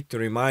would like to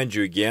remind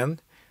you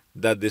again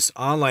that this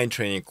online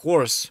training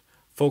course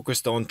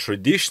focused on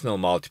traditional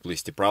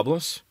multiplicity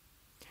problems,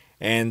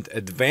 and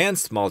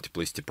advanced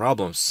multiplicity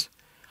problems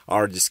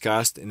are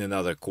discussed in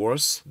another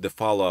course, the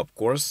follow-up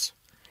course,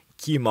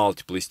 Key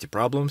Multiplicity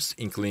Problems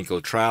in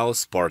Clinical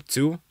Trials, Part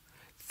 2.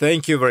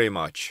 Thank you very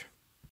much.